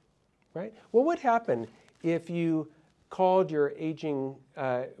 Right? What would happen if you called your aging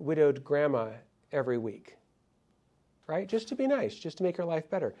widowed grandma every week? Right? Just to be nice, just to make her life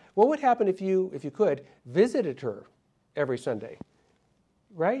better. What would happen if you could, visited her every Sunday?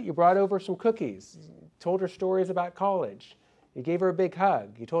 Right? You brought over some cookies, told her stories about college. You gave her a big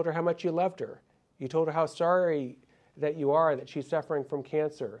hug. You told her how much you loved her. You told her how sorry that you are that she's suffering from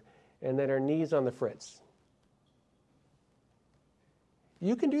cancer and that her knee's on the fritz.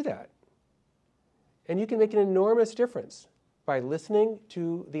 You can do that. And you can make an enormous difference by listening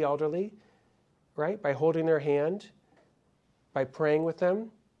to the elderly, right? By holding their hand, by praying with them,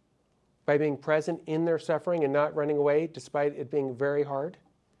 by being present in their suffering and not running away despite it being very hard.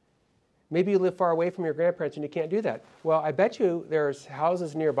 Maybe you live far away from your grandparents and you can't do that. Well, I bet you there's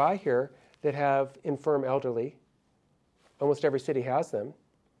houses nearby here that have infirm elderly. Almost every city has them,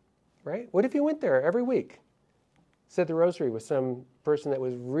 right? What if you went there every week, said the rosary with some person that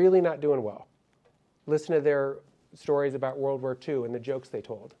was really not doing well? Listen to their stories about World War II and the jokes they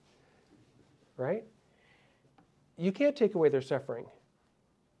told, right? You can't take away their suffering,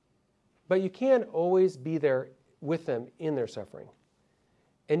 but you can always be there with them in their suffering.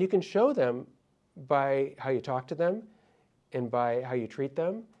 And you can show them by how you talk to them and by how you treat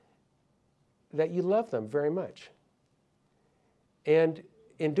them that you love them very much. And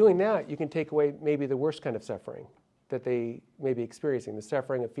in doing that, you can take away maybe the worst kind of suffering that they may be experiencing, the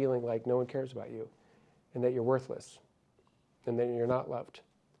suffering of feeling like no one cares about you and that you're worthless and that you're not loved.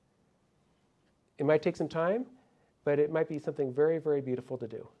 It might take some time, but it might be something very, very beautiful to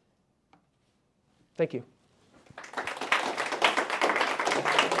do. Thank you.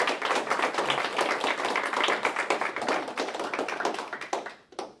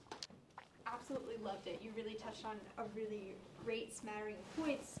 Absolutely loved it. You really touched on a really great smattering of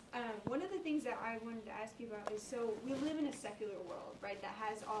points. One of the things that I wanted to ask you about is, so we live in a secular world, right, that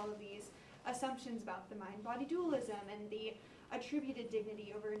has all of these assumptions about the mind-body dualism and the attributed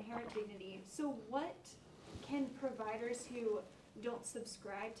dignity over inherent dignity. So what can providers who don't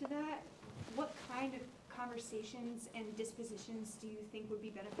subscribe to that, what kind of conversations and dispositions do you think would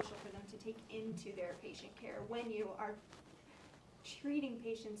be beneficial for them to take into their patient care when you are treating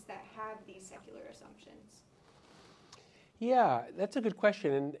patients that have these secular assumptions? Yeah, that's a good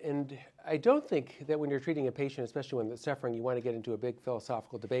question. And I don't think that when you're treating a patient, especially when they're suffering, you want to get into a big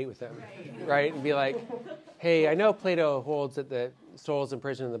philosophical debate with them, right? And be like, hey, I know Plato holds that the soul's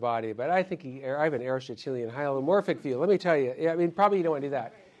imprisoned in the body, but I think I have an Aristotelian hylomorphic view. Let me tell you. Yeah, I mean, probably you don't want to do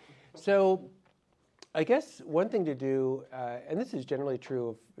that. So I guess one thing to do, and this is generally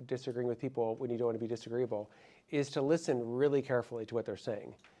true of disagreeing with people when you don't want to be disagreeable, is to listen really carefully to what they're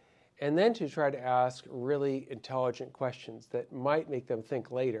saying. And then to try to ask really intelligent questions that might make them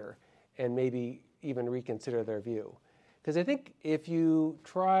think later and maybe even reconsider their view. Because I think if you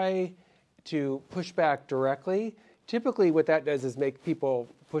try to push back directly, typically what that does is make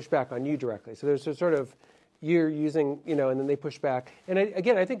people push back on you directly. So there's a sort of, you're using, and then they push back. And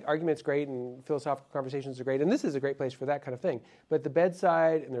I think argument's great and philosophical conversations are great, and this is a great place for that kind of thing. But the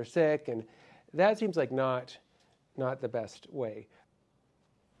bedside, and they're sick, and that seems like not the best way.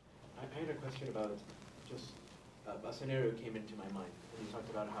 I had a question about just a scenario came into my mind. And you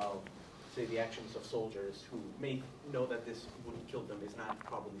talked about how, say, the actions of soldiers who may know that this would kill them is not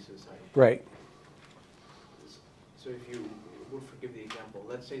probably suicide. Right. So if you would forgive the example,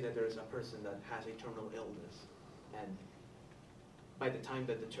 let's say that there is a person that has a terminal illness, and by the time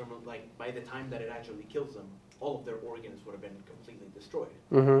that it actually kills them, all of their organs would have been completely destroyed.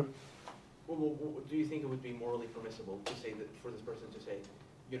 Mm-hmm. Well, do you think it would be morally permissible to say that for this person to say,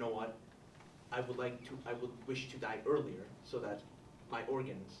 you know what, I would wish to die earlier so that my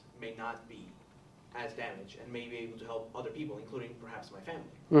organs may not be as damaged and may be able to help other people, including perhaps my family.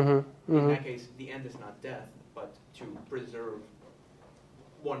 Mm-hmm. In that case, the end is not death, but to preserve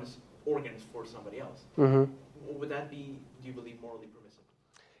one's organs for somebody else. Mm-hmm. Would that be, do you believe, morally permissible?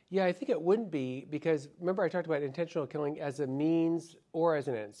 Yeah, I think it wouldn't be, because remember I talked about intentional killing as a means or as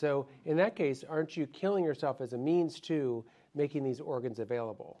an end. So in that case, aren't you killing yourself as a means to making these organs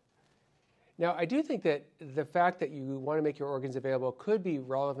available? Now, I do think that the fact that you want to make your organs available could be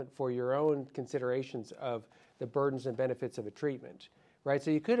relevant for your own considerations of the burdens and benefits of a treatment, right?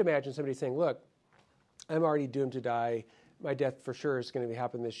 So you could imagine somebody saying, look, I'm already doomed to die. My death for sure is going to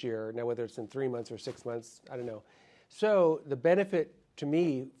happen this year. Now, whether it's in 3 months or 6 months, I don't know. So the benefit to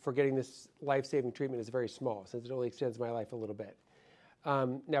me for getting this life-saving treatment is very small, since it only extends my life a little bit.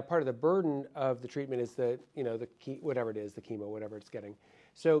 Now, part of the burden of the treatment is the whatever it is, the chemo, whatever it's getting.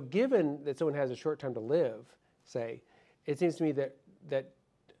 So given that someone has a short time to live, say, it seems to me that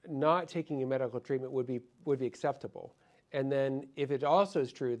not taking a medical treatment would be acceptable. And then if it also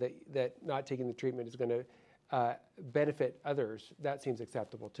is true that not taking the treatment is going to benefit others, that seems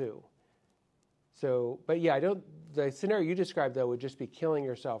acceptable too. So, but yeah, the scenario you described though would just be killing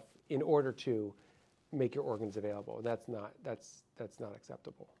yourself in order to make your organs available. And that's not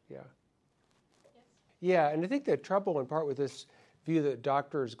acceptable. Yeah. Yes. Yeah, and I think the trouble in part with this view that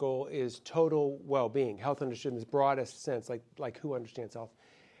doctor's goal is total well-being, health understood in this broadest sense, like who understands health.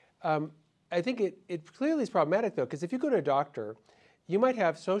 I think it clearly is problematic though, because if you go to a doctor, you might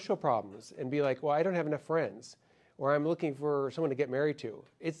have social problems and be like, well, I don't have enough friends, or I'm looking for someone to get married to.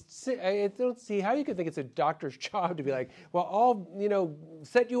 I don't see how you could think it's a doctor's job to be like, well, I'll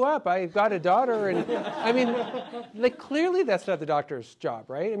set you up. I've got a daughter, and I mean, like clearly that's not the doctor's job,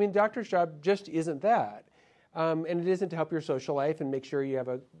 right? I mean, doctor's job just isn't that. And it isn't to help your social life and make sure you have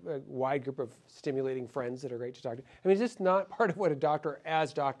a wide group of stimulating friends that are great to talk to. I mean, it's just not part of what a doctor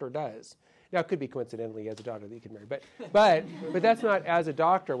as doctor does. Now, it could be coincidentally as a doctor that you can marry, but that's not as a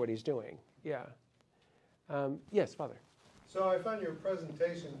doctor what he's doing. Yeah. Yes, Father. So I found your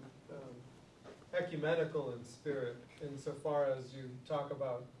presentation ecumenical in spirit, insofar as you talk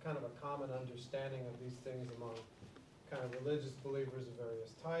about kind of a common understanding of these things among kind of religious believers of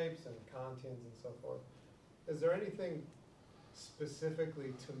various types and Kantians and so forth. Is there anything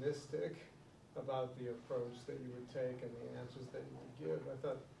specifically Thomistic about the approach that you would take and the answers that you would give? I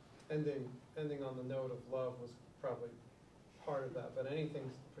thought ending on the note of love was probably part of that, but anything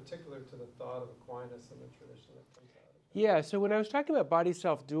particular to the thought of Aquinas and the tradition that comes out of it? Yeah, so when I was talking about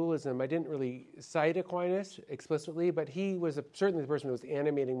body-self dualism, I didn't really cite Aquinas explicitly, but he was certainly the person who was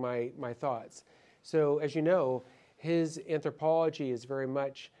animating my thoughts. So as you know, his anthropology is very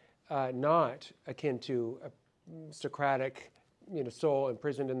much not akin to a Socratic, soul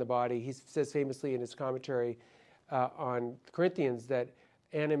imprisoned in the body. He says famously in his commentary on Corinthians that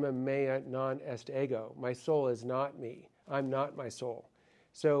anima mea non est ego. My soul is not me. I'm not my soul.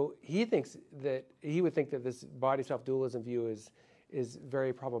 So he would think that this body self dualism view is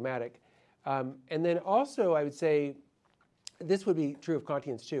very problematic. And then also I would say this would be true of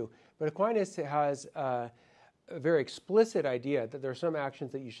Kantians too. But Aquinas has a very explicit idea that there are some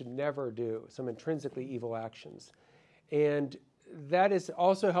actions that you should never do, some intrinsically evil actions. And that is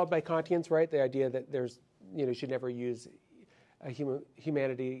also held by Kantians, right? The idea that you should never use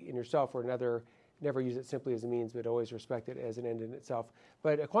humanity in yourself or another. Never use it simply as a means, but always respect it as an end in itself.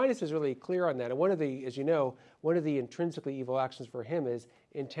 But Aquinas is really clear on that. And one of the, as you know, one of the intrinsically evil actions for him is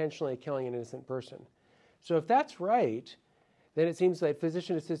intentionally killing an innocent person. So if that's right, then it seems that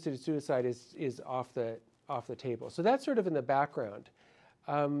physician-assisted suicide is off the table. So that's sort of in the background.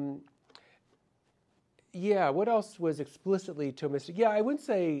 What else was explicitly Thomistic? Yeah, I wouldn't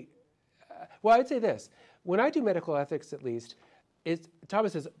say, I'd say this. When I do medical ethics, at least,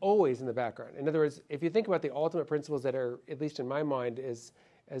 Thomas is always in the background. In other words, if you think about the ultimate principles that are, at least in my mind, as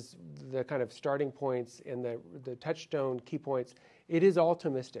the kind of starting points and the touchstone key points, it is all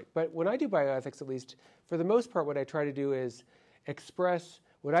Thomistic. But when I do bioethics, at least, for the most part, what I try to do is express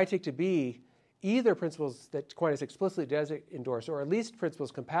what I take to be either principles that Aquinas explicitly does endorse, or at least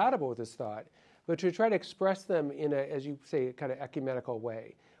principles compatible with this thought, but to try to express them in a, as you say, kind of ecumenical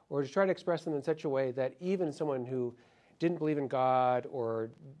way, or to try to express them in such a way that even someone who didn't believe in God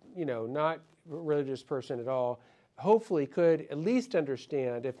or, not a religious person at all, hopefully could at least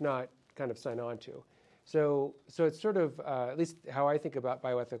understand, if not kind of sign on to. So it's sort of, at least how I think about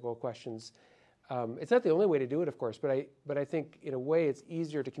bioethical questions. It's not the only way to do it, of course, but I think in a way it's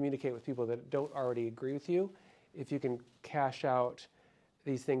easier to communicate with people that don't already agree with you if you can cash out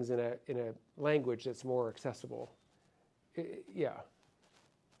these things in a language that's more accessible.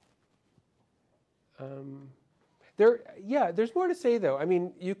 There's more to say, though. I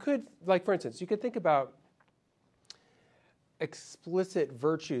mean, you could, like, for instance, you could think about explicit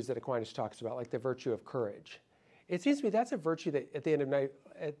virtues that Aquinas talks about, like the virtue of courage. It seems to me that's a virtue that at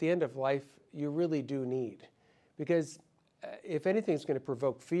the end of life, you really do need. Because if anything's going to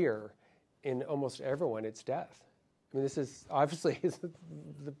provoke fear in almost everyone, it's death. I mean, this is obviously,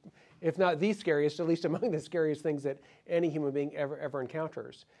 if not the scariest, at least among the scariest things that any human being ever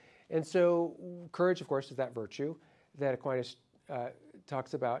encounters. And so courage, of course, is that virtue that Aquinas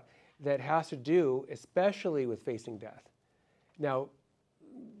talks about that has to do especially with facing death. Now,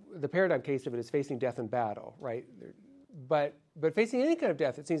 the paradigm case of it is facing death in battle, right? But facing any kind of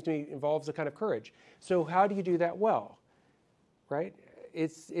death, it seems to me, involves a kind of courage. So how do you do that well, right?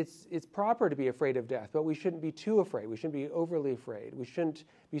 It's proper to be afraid of death, but we shouldn't be too afraid. We shouldn't be overly afraid. We shouldn't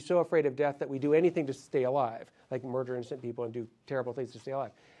be so afraid of death that we do anything to stay alive, like murder innocent people and do terrible things to stay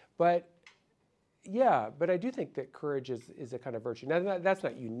alive. But I do think that courage is a kind of virtue. Now, that's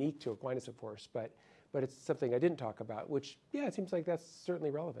not unique to Aquinas, of course, but it's something I didn't talk about, which, it seems like that's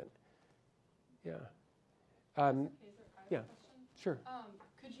certainly relevant. Yeah. Question? Sure.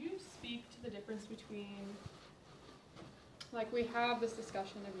 Could you speak to the difference between, like, we have this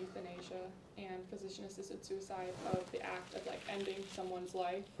discussion of euthanasia and physician-assisted suicide, of the act of, like, ending someone's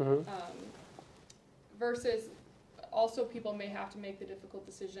life, versus also people may have to make the difficult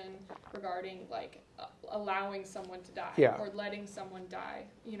decision regarding, like, allowing someone to die or letting someone die,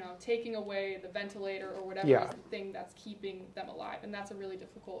 taking away the ventilator or whatever is the thing that's keeping them alive. And that's a really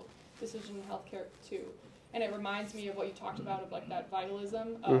difficult decision in healthcare too. And it reminds me of what you talked about, of, like, that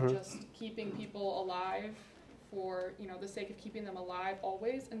vitalism of just keeping people alive for, the sake of keeping them alive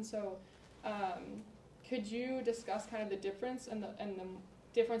always. And so could you discuss kind of the difference and the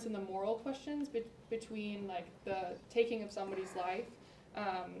difference in the moral questions between, like, the taking of somebody's life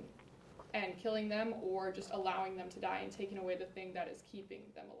and killing them, or just allowing them to die and taking away the thing that is keeping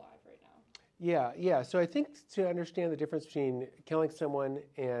them alive right now? Yeah. So I think to understand the difference between killing someone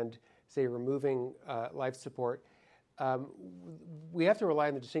and, say, removing life support, we have to rely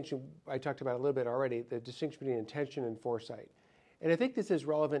on the distinction I talked about a little bit already, the distinction between intention and foresight. And I think this is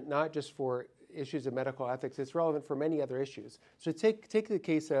relevant not just for issues of medical ethics, it's relevant for many other issues. So take the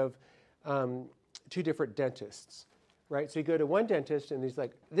case of two different dentists, right? So you go to one dentist and he's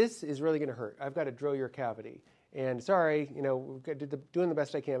like, this is really going to hurt. I've got to drill your cavity. And sorry, doing the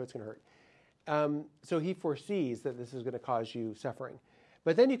best I can, but it's going to hurt. So he foresees that this is going to cause you suffering.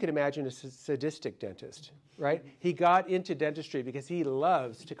 But then you can imagine a sadistic dentist, right? He got into dentistry because he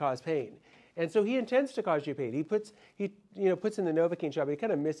loves to cause pain. And so he intends to cause you pain. He puts in the Novocaine shot, but he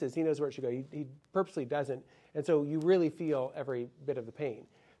kind of misses. He knows where it should go. He purposely doesn't. And so you really feel every bit of the pain.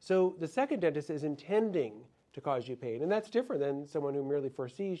 So the second dentist is intending to cause you pain. And that's different than someone who merely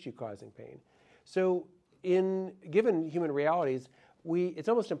foresees you causing pain. So given human realities, it's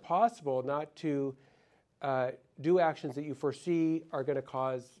almost impossible not to do actions that you foresee are going to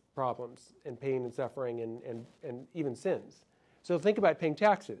cause problems and pain and suffering and even sins. So think about paying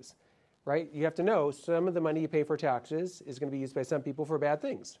taxes. Right? You have to know some of the money you pay for taxes is going to be used by some people for bad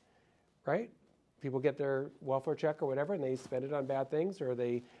things, right? People get their welfare check or whatever and they spend it on bad things, or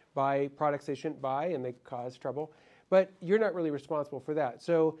they buy products they shouldn't buy and they cause trouble. But you're not really responsible for that.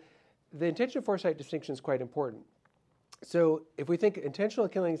 So the intention foresight distinction is quite important. So if we think intentional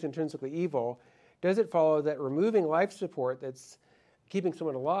killing is intrinsically evil, does it follow that removing life support that's keeping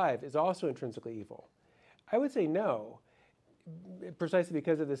someone alive is also intrinsically evil? I would say no, precisely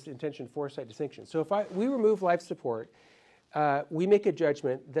because of this intention-foresight distinction. So if we remove life support, we make a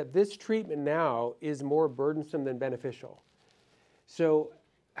judgment that this treatment now is more burdensome than beneficial. So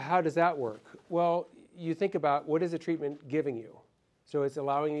how does that work? Well, you think about what is the treatment giving you? So it's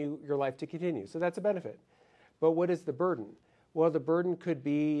allowing your life to continue. So that's a benefit. But what is the burden? Well, the burden could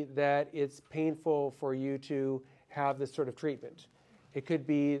be that it's painful for you to have this sort of treatment. It could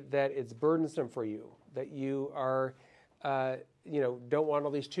be that it's burdensome for you, that you are, don't want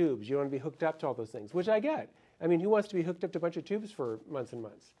all these tubes. You don't want to be hooked up to all those things, which I get. I mean, who wants to be hooked up to a bunch of tubes for months and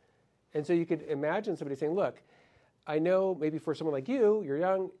months? And so you could imagine somebody saying, look, I know maybe for someone like you, you're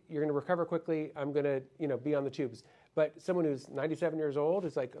young, you're going to recover quickly, I'm going to, be on the tubes. But someone who's 97 years old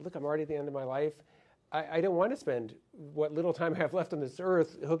is like, look, I'm already at the end of my life. I don't want to spend what little time I have left on this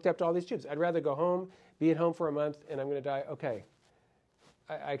earth hooked up to all these tubes. I'd rather go home, be at home for a month, and I'm going to die. Okay,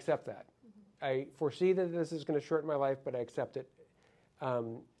 I accept that. I foresee that this is going to shorten my life, but I accept it.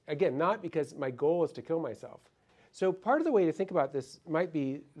 Again, not because my goal is to kill myself. So part of the way to think about this might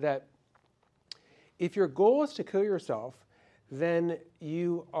be that if your goal is to kill yourself, then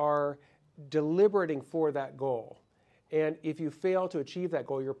you are deliberating for that goal. And if you fail to achieve that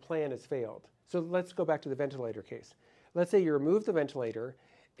goal, your plan has failed. So let's go back to the ventilator case. Let's say you remove the ventilator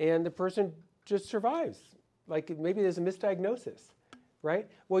and the person just survives. Like maybe there's a misdiagnosis, right?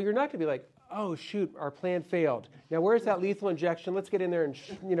 Well, you're not going to be like, oh, shoot, our plan failed. Now, where's that lethal injection? Let's get in there and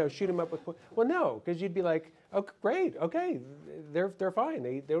shoot them up with... Well, no, because you'd be like, oh, great, okay, they're fine.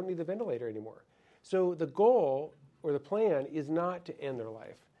 They don't need the ventilator anymore. So the goal or the plan is not to end their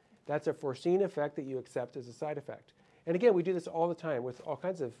life. That's a foreseen effect that you accept as a side effect. And again, we do this all the time with all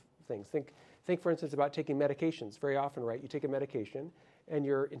kinds of things. Think, for instance, about taking medications. Very often, right, you take a medication, and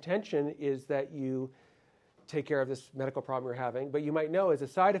your intention is that you take care of this medical problem you're having, but you might know as a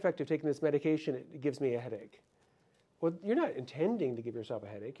side effect of taking this medication, it gives me a headache. Well, you're not intending to give yourself a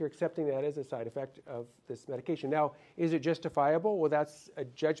headache. You're accepting that as a side effect of this medication. Now, is it justifiable? Well, that's a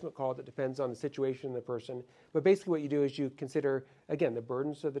judgment call that depends on the situation and the person. But basically what you do is you consider, again, the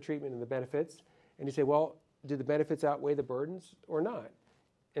burdens of the treatment and the benefits, and you say, well, do the benefits outweigh the burdens or not?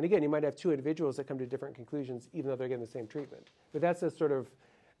 And again, you might have two individuals that come to different conclusions even though they're getting the same treatment. But that's the sort of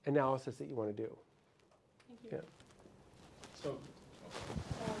analysis that you want to do. Thank you. Yeah. So,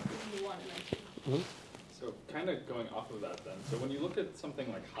 So kind of going off of that then, so when you look at something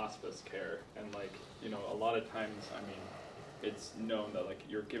like hospice care and a lot of times, I mean, it's known that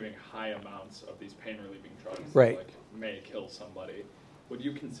you're giving high amounts of these pain relieving drugs right. that may kill somebody. Would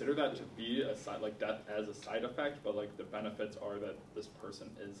you consider that to be a side, death as a side effect, but the benefits are that this person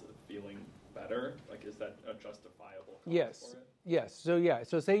is feeling better? Is that a justifiable cause yes. for it? Yes.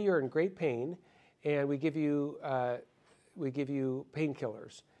 So say you're in great pain, and we give you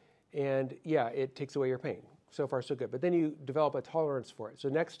painkillers, and it takes away your pain. So far, so good. But then you develop a tolerance for it. So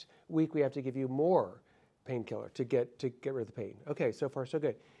next week we have to give you more painkiller to get rid of the pain. Okay, so far, so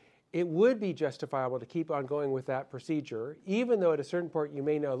good. It would be justifiable to keep on going with that procedure, even though at a certain point you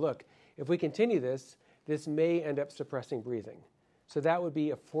may know, look, if we continue this may end up suppressing breathing. So that would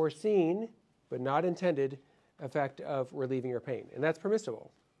be a foreseen, but not intended, effect of relieving your pain. And that's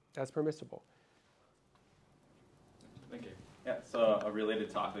permissible. Thank you. Yeah, so a related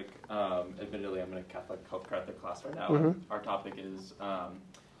topic. Admittedly, I'm in a Catholic health class right now. Mm-hmm. And our topic is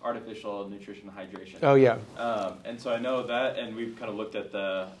artificial nutrition and hydration. Oh, yeah. And so I know that, and we've kind of looked at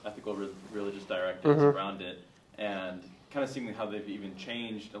the ethical religious directives mm-hmm. around it, and kind of seeing how they've even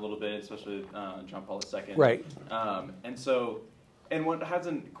changed a little bit, especially John Paul II. Right. And what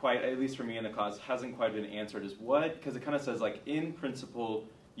hasn't quite, at least for me in the class, hasn't quite been answered is what, because it kind of says in principle,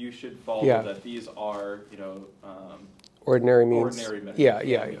 you should follow that these are, ordinary means.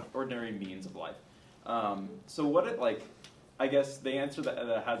 Ordinary means of life. So what I guess the answer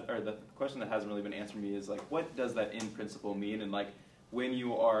the question that hasn't really been answered to me is what does that in principle mean, and when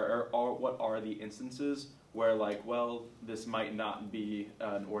you are, or what are the instances where this might not be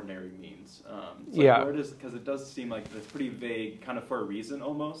an ordinary means. Because it does seem like it's pretty vague, kind of for a reason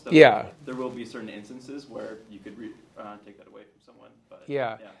almost. There will be certain instances where you could take that away from someone. But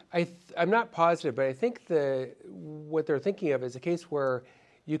I'm not positive, but I think what they're thinking of is a case where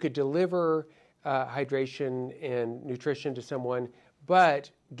you could deliver hydration and nutrition to someone, but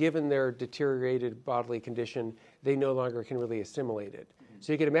given their deteriorated bodily condition, they no longer can really assimilate it. Mm-hmm.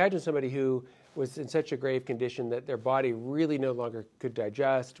 So you can imagine somebody who was in such a grave condition that their body really no longer could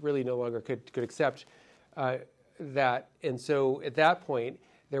digest, really no longer could accept that. And so at that point,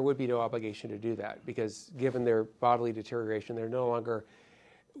 there would be no obligation to do that, because given their bodily deterioration,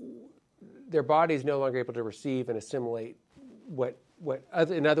 their body is no longer able to receive and assimilate what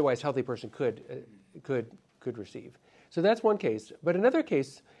an otherwise healthy person could receive. So that's one case. But another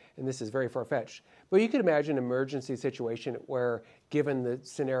case, and this is very far-fetched, but you could imagine an emergency situation where, given the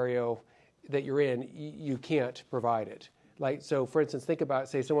scenario that you're in, you can't provide it. Like, so for instance, think about,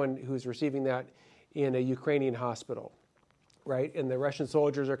 say, someone who's receiving that in a Ukrainian hospital, right? And the Russian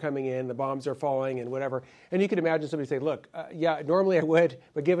soldiers are coming in, the bombs are falling and whatever. And you could imagine somebody say, look, yeah, normally I would,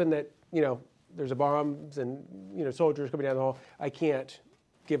 but given that, there's a bombs and, soldiers coming down the hall, I can't,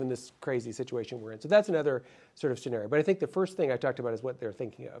 given this crazy situation we're in. So that's another sort of scenario. But I think the first thing I talked about is what they're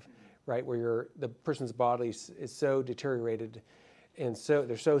thinking of, right? Where the person's body is so deteriorated and so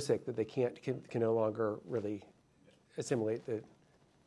they're so sick that they can no longer really assimilate the